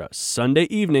Orchestra Sunday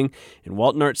evening in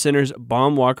Walton Arts Center's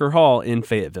Baum-Walker Hall in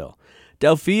Fayetteville.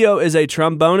 Delfio is a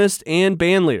trombonist and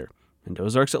bandleader, and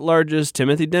Ozarks at Large's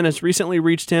Timothy Dennis recently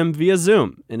reached him via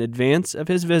Zoom in advance of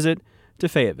his visit to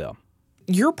Fayetteville.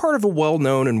 You're part of a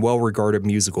well-known and well-regarded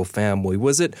musical family.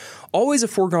 Was it always a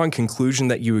foregone conclusion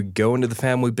that you would go into the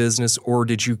family business, or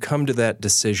did you come to that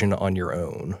decision on your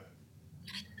own?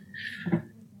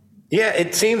 Yeah,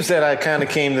 it seems that I kind of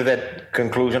came to that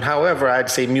conclusion. However, I'd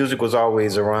say music was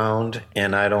always around,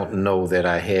 and I don't know that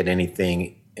I had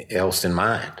anything else in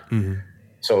mind. Mm-hmm.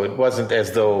 So it wasn't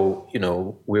as though,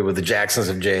 we were the Jacksons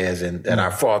of jazz and that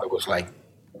our father was like,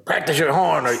 practice your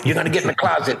horn or you're going to get in the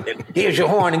closet. And here's your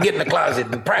horn and get in the closet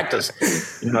and practice.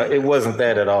 It wasn't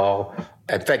that at all.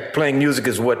 In fact, playing music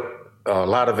is what a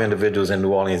lot of individuals in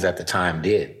New Orleans at the time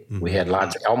did. Mm-hmm. We had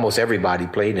almost everybody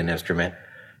played an instrument.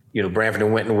 Branford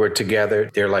and Winton were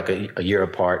together. They're like a year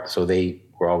apart, so they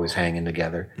were always hanging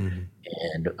together. Mm-hmm.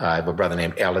 And I have a brother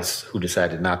named Ellis who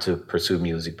decided not to pursue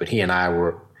music, but he and I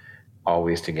were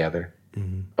always together.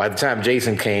 Mm-hmm. By the time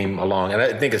Jason came along, and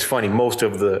I think it's funny, most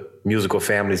of the musical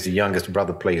families, the youngest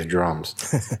brother plays drums.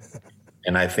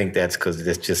 And I think that's because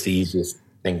it's just the easiest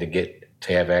thing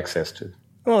to have access to.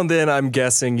 Well, and then I'm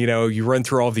guessing, you run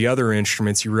through all the other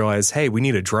instruments, you realize, hey, we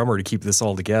need a drummer to keep this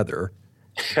all together.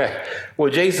 Well,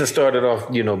 Jason started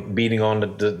off, beating on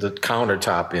the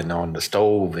countertop and on the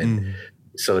stove. And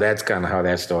so that's kind of how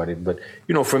that started. But,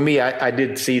 for me, I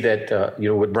did see that,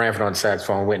 with Branford on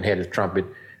saxophone, Winton had his trumpet.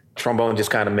 Trombone just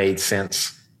kind of made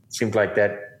sense. Seemed like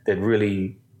that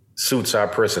really suits our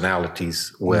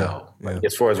personalities well,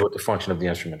 as far as what the function of the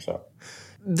instruments are.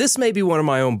 This may be one of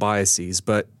my own biases,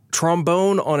 but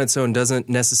trombone on its own doesn't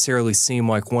necessarily seem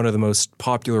like one of the most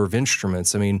popular of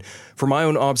instruments. I mean, from my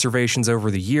own observations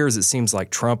over the years, it seems like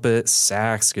trumpet,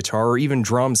 sax, guitar, or even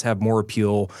drums have more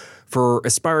appeal for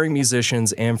aspiring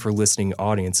musicians and for listening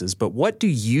audiences. But what do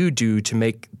you do to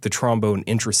make the trombone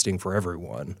interesting for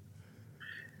everyone?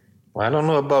 Well, I don't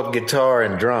know about guitar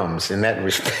and drums in that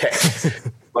respect.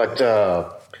 But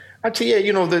I'd say,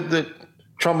 the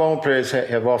trombone players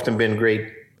have often been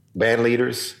great band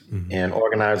leaders and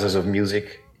organizers of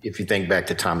music. If you think back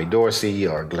to Tommy Dorsey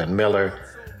or Glenn Miller,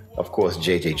 of course,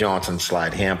 J.J. Johnson,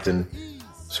 Slide Hampton.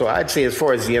 So I'd say as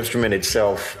far as the instrument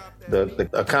itself,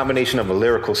 a combination of a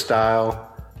lyrical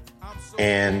style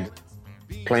and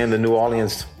playing the New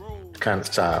Orleans kind of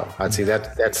style. I'd say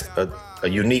that's a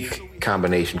unique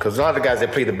combination, because a lot of the guys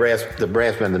that play the brass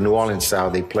band, the New Orleans style,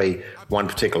 they play one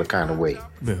particular kind of way.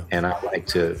 Yeah. And I like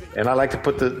to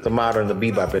put the modern, the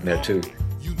bebop in there too.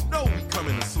 We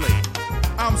coming to slay.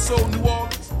 I'm so New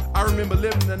Orleans. I remember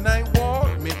living in the Ninth Ward.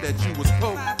 It meant that you was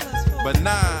poor. But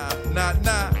nah,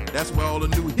 that's where all the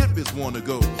new hippies want to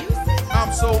go.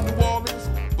 I'm so New Orleans.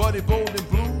 Buddy Bolden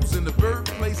blues in the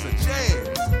birthplace of jazz.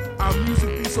 Our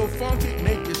music be so funky,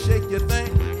 make you shake your thing,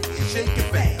 shake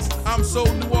it fast. I'm so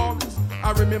New Orleans.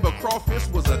 I remember crawfish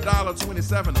was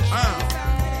 $1.27 a pound.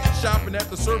 shopping at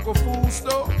the Circle Food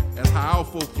Store. That's how our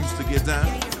folk used to get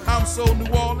down. I'm so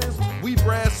New Orleans, we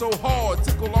brag so hard,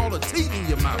 tickle all the teeth in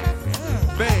your mouth.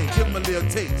 Bang, give them a little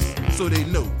taste so they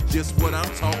know just what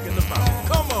I'm talking about.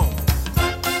 Come on.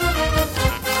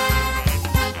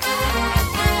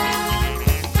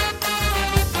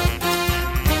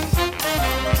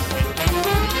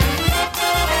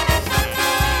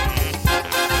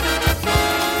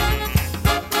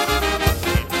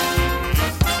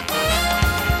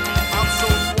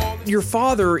 Your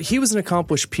father, he was an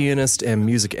accomplished pianist and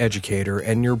music educator,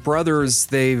 and your brothers,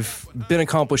 they've been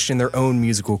accomplished in their own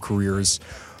musical careers.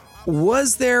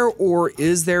 Was there or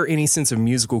is there any sense of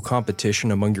musical competition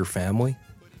among your family?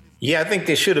 Yeah, I think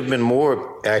there should have been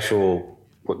more actual,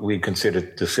 what we consider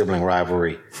the sibling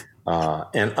rivalry.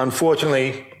 And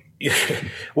unfortunately,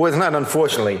 well, it's not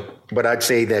unfortunately, but I'd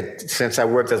say that since I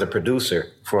worked as a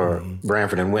producer for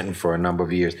Branford and Winton for a number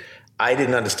of years, I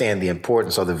didn't understand the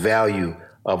importance or the value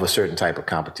of a certain type of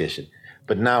competition.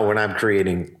 But now when I'm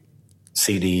creating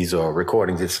CDs or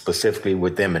recordings, it's specifically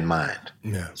with them in mind.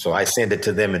 Yeah. So I send it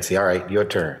to them and say, all right, your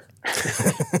turn.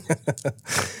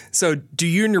 So do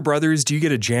you and your brothers, do you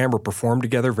get a jam or perform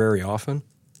together very often?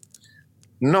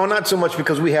 No, not so much,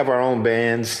 because we have our own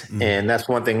bands. And that's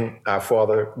one thing our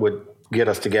father would get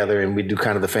us together, and we do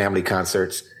kind of the family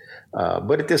concerts.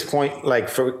 But at this point, like,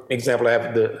 for example, I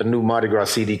have a new Mardi Gras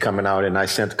CD coming out, and I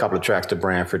sent a couple of tracks to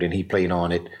Branford, and he played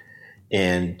on it.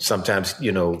 And sometimes,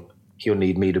 you know, he'll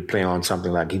need me to play on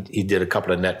something, like he did a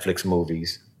couple of Netflix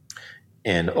movies.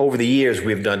 And over the years,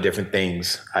 we've done different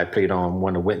things. I played on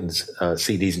one of Winton's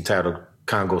CDs entitled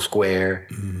Congo Square.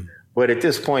 But at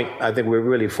this point, I think we're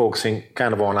really focusing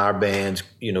kind of on our bands,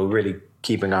 you know, really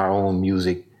keeping our own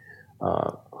music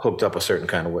hooked up a certain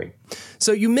kind of way.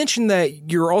 So you mentioned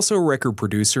that you're also a record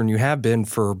producer, and you have been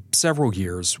for several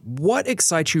years. What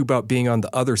excites you about being on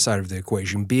the other side of the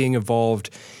equation, being involved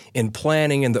in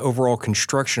planning and the overall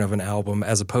construction of an album,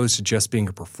 as opposed to just being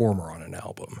a performer on an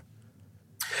album?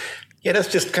 Yeah,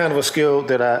 that's just kind of a skill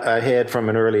that I had from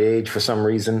an early age for some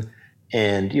reason.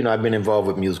 And, you know, I've been involved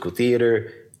with musical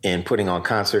theater and putting on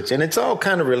concerts, and it's all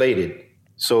kind of related.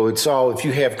 So it's all, if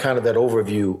you have kind of that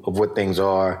overview of what things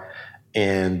are.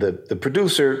 And the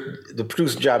producer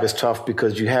job is tough,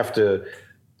 because you have to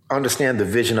understand the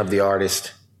vision of the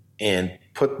artist and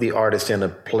put the artist in a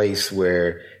place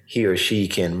where he or she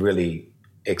can really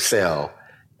excel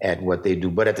at what they do.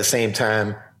 But at the same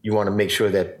time, you want to make sure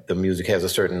that the music has a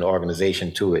certain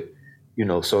organization to it, you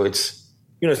know, so it's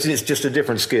just a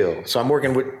different skill. So I'm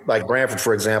working with, like, Branford,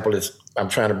 for example, I'm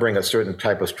trying to bring a certain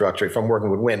type of structure. If I'm working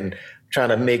with Winton, I'm trying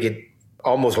to make it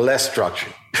almost less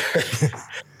structured.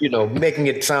 You know, making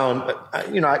it sound,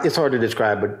 you know, it's hard to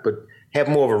describe, but have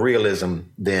more of a realism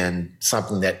than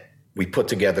something that we put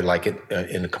together like it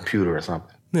in a computer or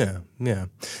something. Yeah.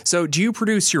 So do you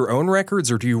produce your own records,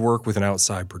 or do you work with an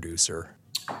outside producer?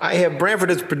 Branford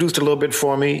has produced a little bit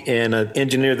for me, and an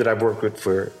engineer that I've worked with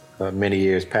for many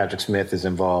years, Patrick Smith, is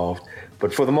involved.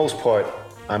 But for the most part,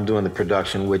 I'm doing the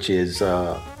production, which is,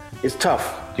 it's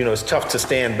tough. You know, it's tough to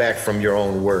stand back from your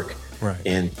own work. Right.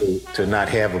 And to not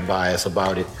have a bias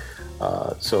about it.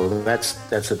 So that's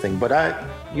the thing. But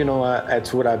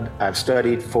that's what I've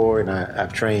studied for, and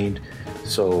I've trained.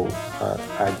 So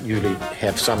I usually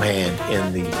have some hand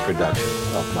in the production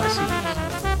of my CDs.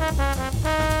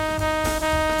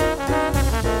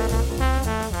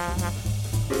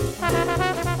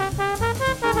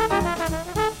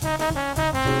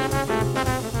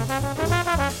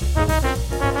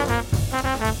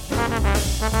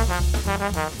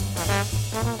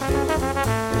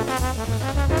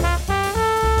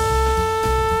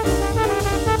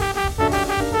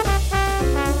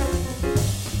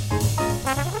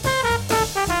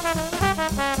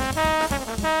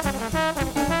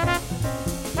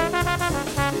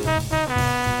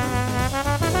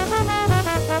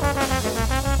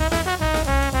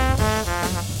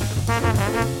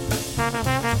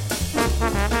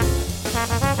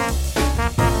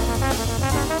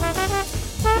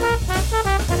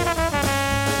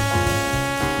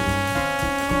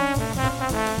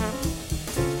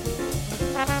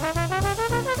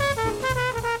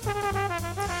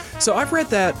 So I've read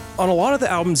that on a lot of the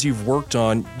albums you've worked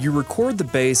on, you record the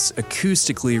bass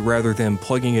acoustically rather than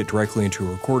plugging it directly into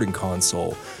a recording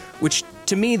console, which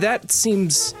to me, that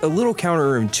seems a little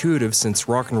counterintuitive, since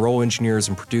rock and roll engineers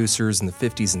and producers in the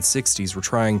 50s and 60s were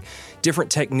trying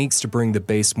different techniques to bring the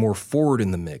bass more forward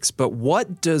in the mix. But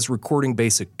what does recording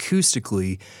bass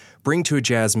acoustically bring to a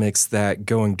jazz mix that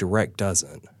going direct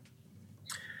doesn't?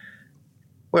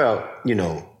 Well, you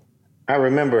know, I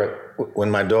remember when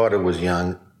my daughter was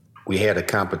young, we had a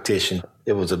competition.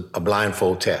 It was a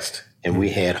blindfold test. and we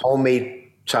had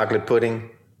homemade chocolate pudding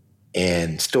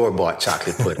and store-bought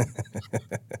chocolate pudding.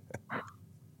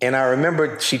 And I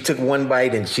remember she took one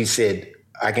bite and she said,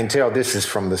 "I can tell this is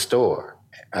from the store."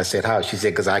 I said, "How?" She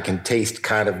said, "Because I can taste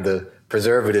kind of the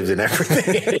preservatives and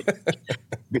everything."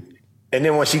 And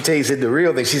then when she tasted the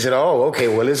real thing, she said, "Oh, okay,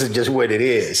 well, this is just what it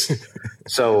is."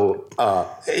 So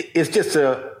it's just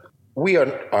we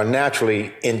are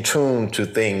naturally in tune to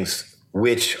things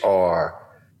which are,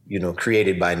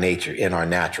 created by nature and are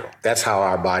natural. That's how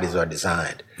our bodies are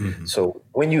designed. Mm-hmm. So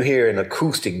when you hear an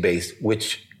acoustic bass,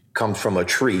 which comes from a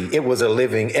tree, it was a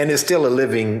living, and it's still a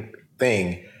living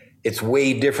thing. It's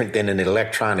way different than an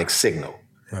electronic signal.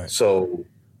 Right. So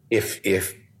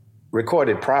if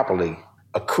recorded properly,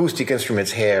 acoustic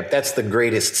instruments that's the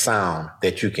greatest sound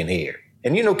that you can hear.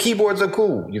 And keyboards are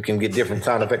cool. You can get different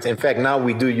sound effects. In fact, now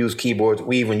we do use keyboards.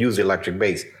 We even use electric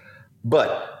bass.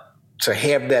 But to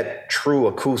have that true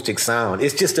acoustic sound,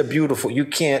 it's just you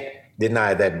can't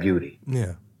deny that beauty.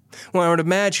 Yeah. Well, I would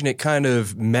imagine it kind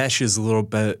of meshes a little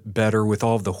bit better with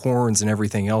all of the horns and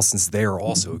everything else, since they're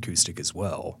also acoustic as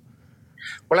well.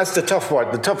 Well, that's the tough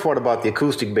part. The tough part about the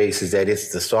acoustic bass is that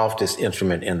it's the softest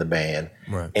instrument in the band.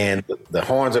 Right. And the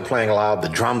horns are playing loud, the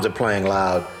drums are playing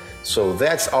loud. So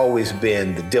that's always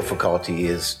been the difficulty,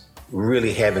 is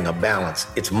really having a balance.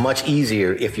 It's much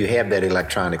easier if you have that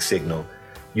electronic signal.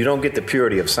 You don't get the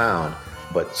purity of sound,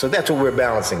 so that's what we're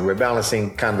balancing. We're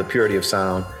balancing kind of the purity of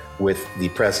sound with the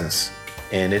presence.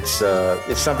 And it's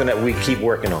something that we keep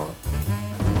working on.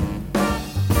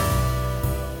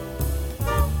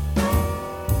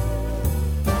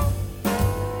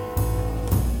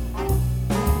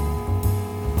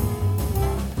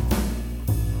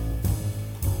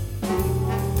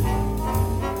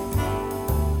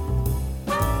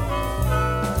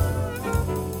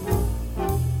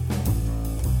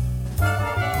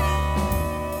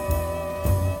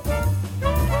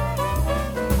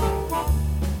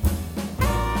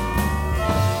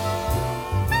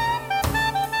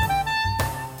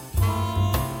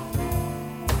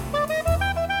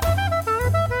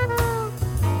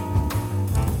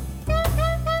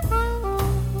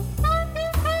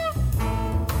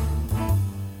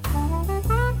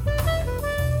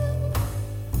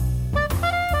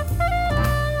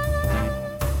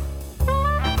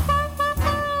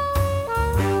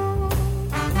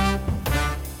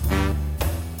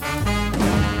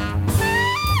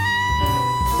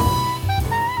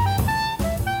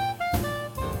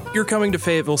 You're coming to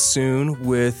Fayetteville soon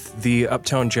with the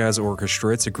Uptown Jazz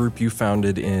Orchestra. It's a group you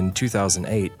founded in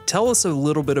 2008. Tell us a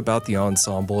little bit about the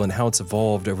ensemble and how it's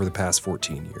evolved over the past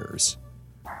 14 years.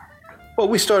 Well,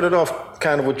 we started off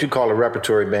kind of what you call a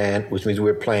repertory band, which means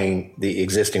we're playing the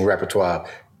existing repertoire,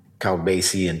 Count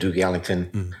Basie and Duke Ellington.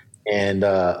 Mm. And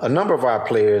a number of our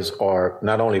players are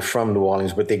not only from New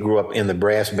Orleans, but they grew up in the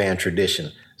brass band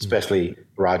tradition, especially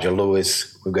Roger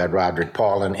Lewis. We've got Roderick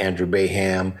Paulin, Andrew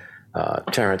Baham,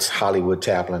 Terrence Hollywood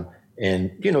Taplin.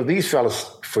 And, these fellas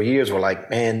for years were like,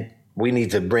 man, we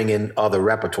need to bring in other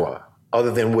repertoire other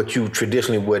than what you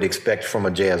traditionally would expect from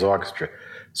a jazz orchestra.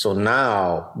 So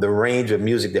now the range of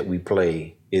music that we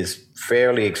play is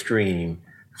fairly extreme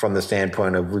from the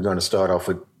standpoint of we're going to start off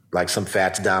with like some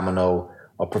Fats Domino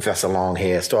or Professor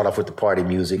Longhair, start off with the party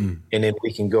music, and then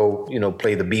we can go,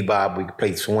 play the bebop, we can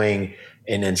play swing,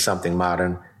 and then something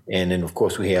modern. And then, of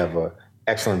course, we have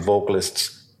excellent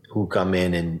vocalists who come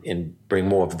in and bring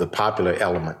more of the popular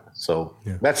element. So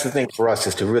that's the thing for us,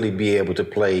 is to really be able to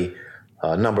play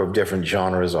a number of different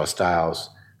genres or styles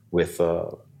with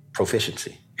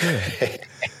proficiency.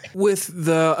 With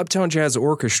the Uptown Jazz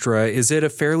Orchestra, is it a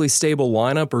fairly stable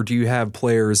lineup, or do you have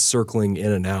players circling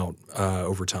in and out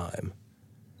over time?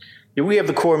 Yeah, we have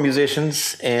the core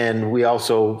musicians, and we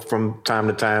also, from time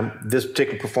to time, this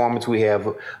particular performance, we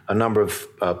have a number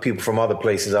of people from other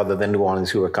places other than New Orleans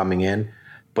who are coming in.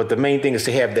 But the main thing is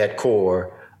to have that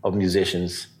core of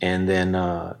musicians, and then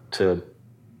to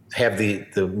have the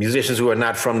musicians who are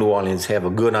not from New Orleans have a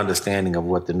good understanding of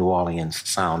what the New Orleans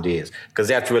sound is. Because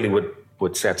that's really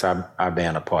what sets our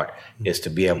band apart, is to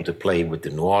be able to play with the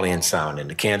New Orleans sound and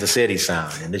the Kansas City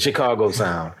sound and the Chicago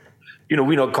sound.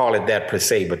 We don't call it that per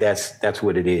se, but that's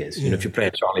what it is. If you're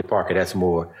playing Charlie Parker, that's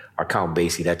more, or Count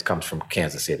Basie, that comes from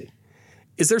Kansas City.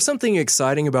 Is there something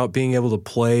exciting about being able to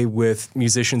play with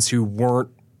musicians who weren't,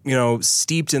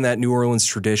 steeped in that New Orleans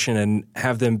tradition, and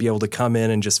have them be able to come in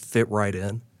and just fit right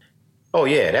in? Oh,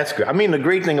 yeah, that's great. I mean, the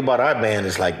great thing about our band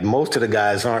is, like, most of the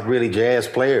guys aren't really jazz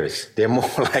players. They're more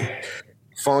like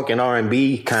funk and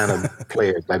R&B kind of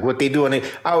players. Like what they do. And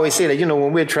I always say that,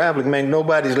 when we're traveling, man,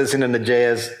 nobody's listening to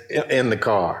jazz in the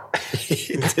car.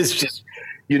 It's just,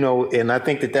 And I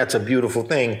think that that's a beautiful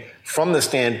thing from the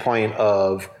standpoint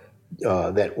of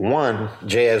that one,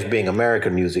 jazz being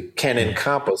American music can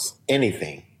encompass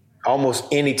anything. Almost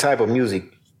any type of music,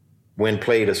 when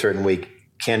played a certain way,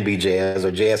 can be jazz,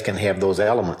 or jazz can have those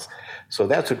elements. So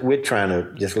that's what we're trying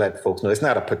to just let folks know. It's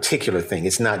not a particular thing.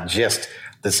 It's not just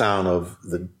the sound of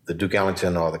the Duke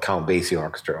Ellington or the Count Basie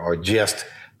Orchestra, or just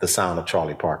the sound of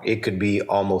Charlie Parker. It could be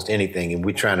almost anything, and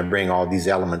we're trying to bring all these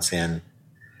elements in.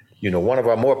 One of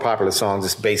our more popular songs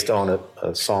is based on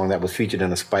a song that was featured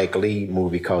in a Spike Lee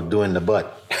movie called Doing the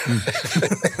Butt.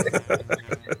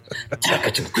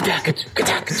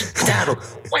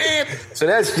 So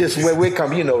that's just where we come.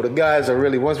 The guys are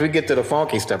really, once we get to the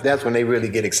funky stuff, that's when they really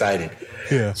get excited.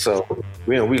 Yeah. So,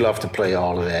 we love to play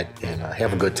all of that and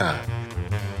have a good time.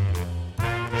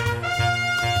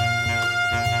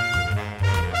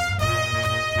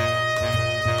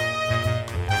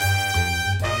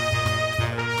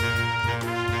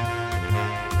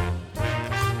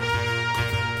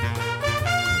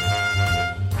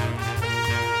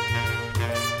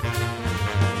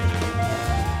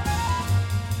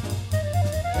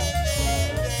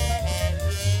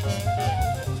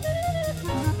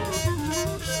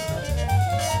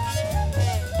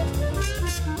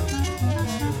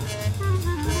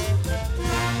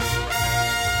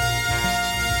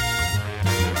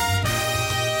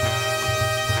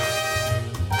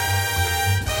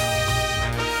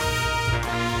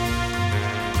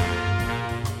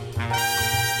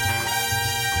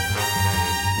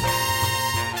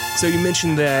 So you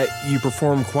mentioned that you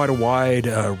perform quite a wide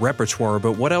repertoire,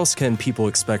 but what else can people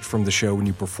expect from the show when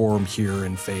you perform here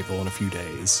in Fayetteville in a few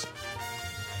days?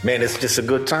 Man, it's just a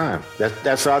good time.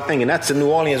 That's our thing. And that's the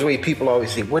New Orleans way. People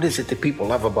always say, what is it that people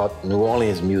love about New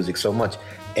Orleans music so much?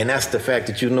 And that's the fact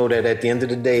that that at the end of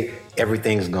the day,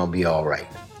 everything's going to be all right.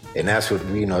 And that's what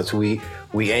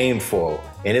we aim for.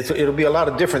 And it'll be a lot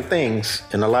of different things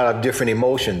and a lot of different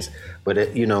emotions. But,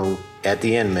 at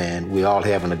the end, man, we all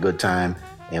having a good time,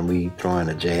 and we throwing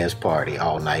a jazz party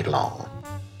all night long.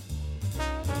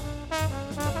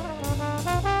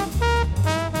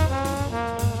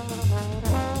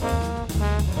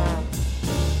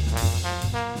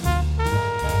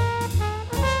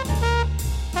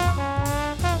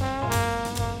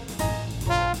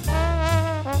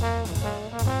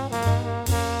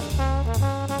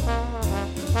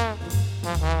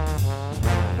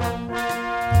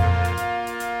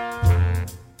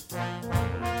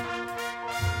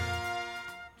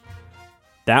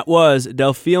 That was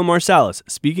Delfeayo Marsalis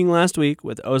speaking last week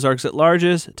with Ozarks at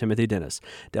Large's Timothy Dennis.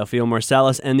 Delfeayo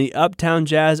Marsalis and the Uptown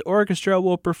Jazz Orchestra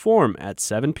will perform at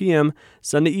 7 p.m.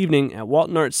 Sunday evening at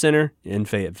Walton Arts Center in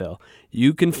Fayetteville.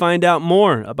 You can find out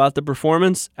more about the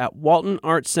performance at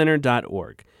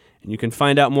waltonartscenter.org. And you can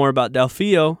find out more about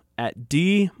Delfeayo at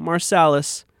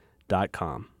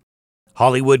dmarsalis.com.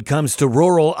 Hollywood comes to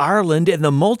rural Ireland in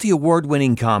the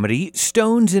multi-award-winning comedy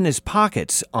Stones in His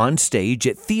Pockets on stage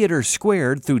at Theatre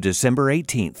Squared through December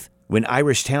 18th. When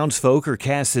Irish townsfolk are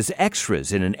cast as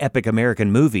extras in an epic American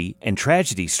movie and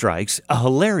tragedy strikes, a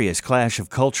hilarious clash of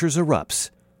cultures erupts.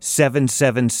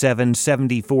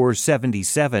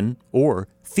 777-7477 or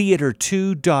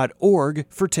theater2.org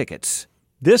for tickets.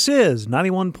 This is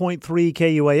 91.3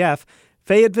 KUAF,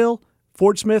 Fayetteville,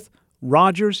 Fort Smith,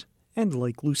 Rogers, and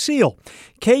Lake Lucille.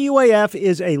 KUAF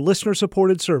is a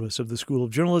listener-supported service of the School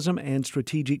of Journalism and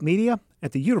Strategic Media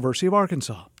at the University of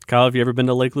Arkansas. Kyle, have you ever been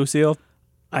to Lake Lucille?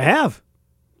 I have.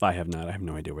 I have not. I have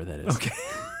no idea where that is. Okay.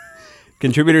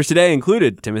 Contributors today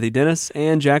included Timothy Dennis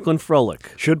and Jacqueline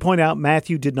Froelich. Should point out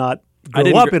Matthew did not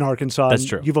grow up in Arkansas. That's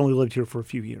true. You've only lived here for a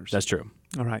few years. That's true.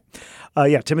 All right.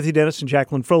 Timothy Dennis and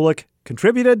Jacqueline Froelich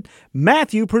contributed.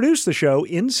 Matthew produced the show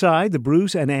inside the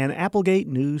Bruce and Ann Applegate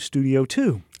News Studio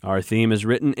 2. Our theme is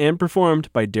written and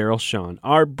performed by Daryl Shawn.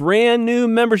 Our brand new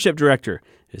membership director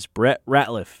is Brett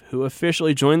Ratliff, who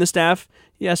officially joined the staff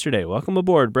yesterday. Welcome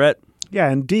aboard, Brett. Yeah,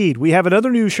 indeed. We have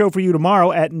another news show for you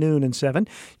tomorrow at noon and 7.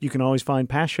 You can always find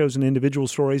past shows and individual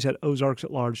stories at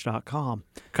ozarksatlarge.com.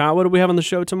 Kyle, what do we have on the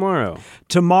show tomorrow?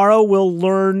 Tomorrow we'll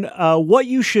learn what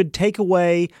you should take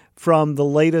away from the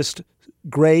latest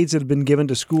grades that have been given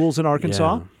to schools in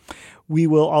Arkansas. Yeah. We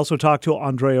will also talk to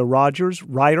Andrea Rogers,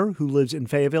 writer who lives in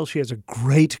Fayetteville. She has a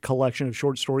great collection of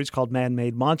short stories called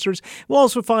Man-Made Monsters. We'll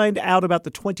also find out about the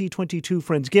 2022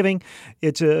 Friendsgiving.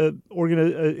 It's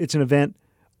an event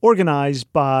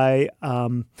organized by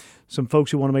some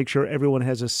folks who want to make sure everyone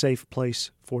has a safe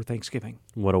place for Thanksgiving.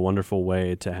 What a wonderful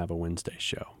way to have a Wednesday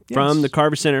show. Yes. From the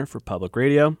Carver Center for Public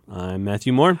Radio, I'm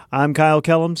Matthew Moore. I'm Kyle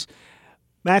Kellums.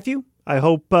 Matthew, I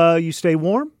hope you stay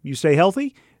warm, you stay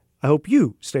healthy. I hope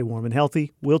you stay warm and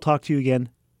healthy. We'll talk to you again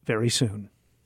very soon.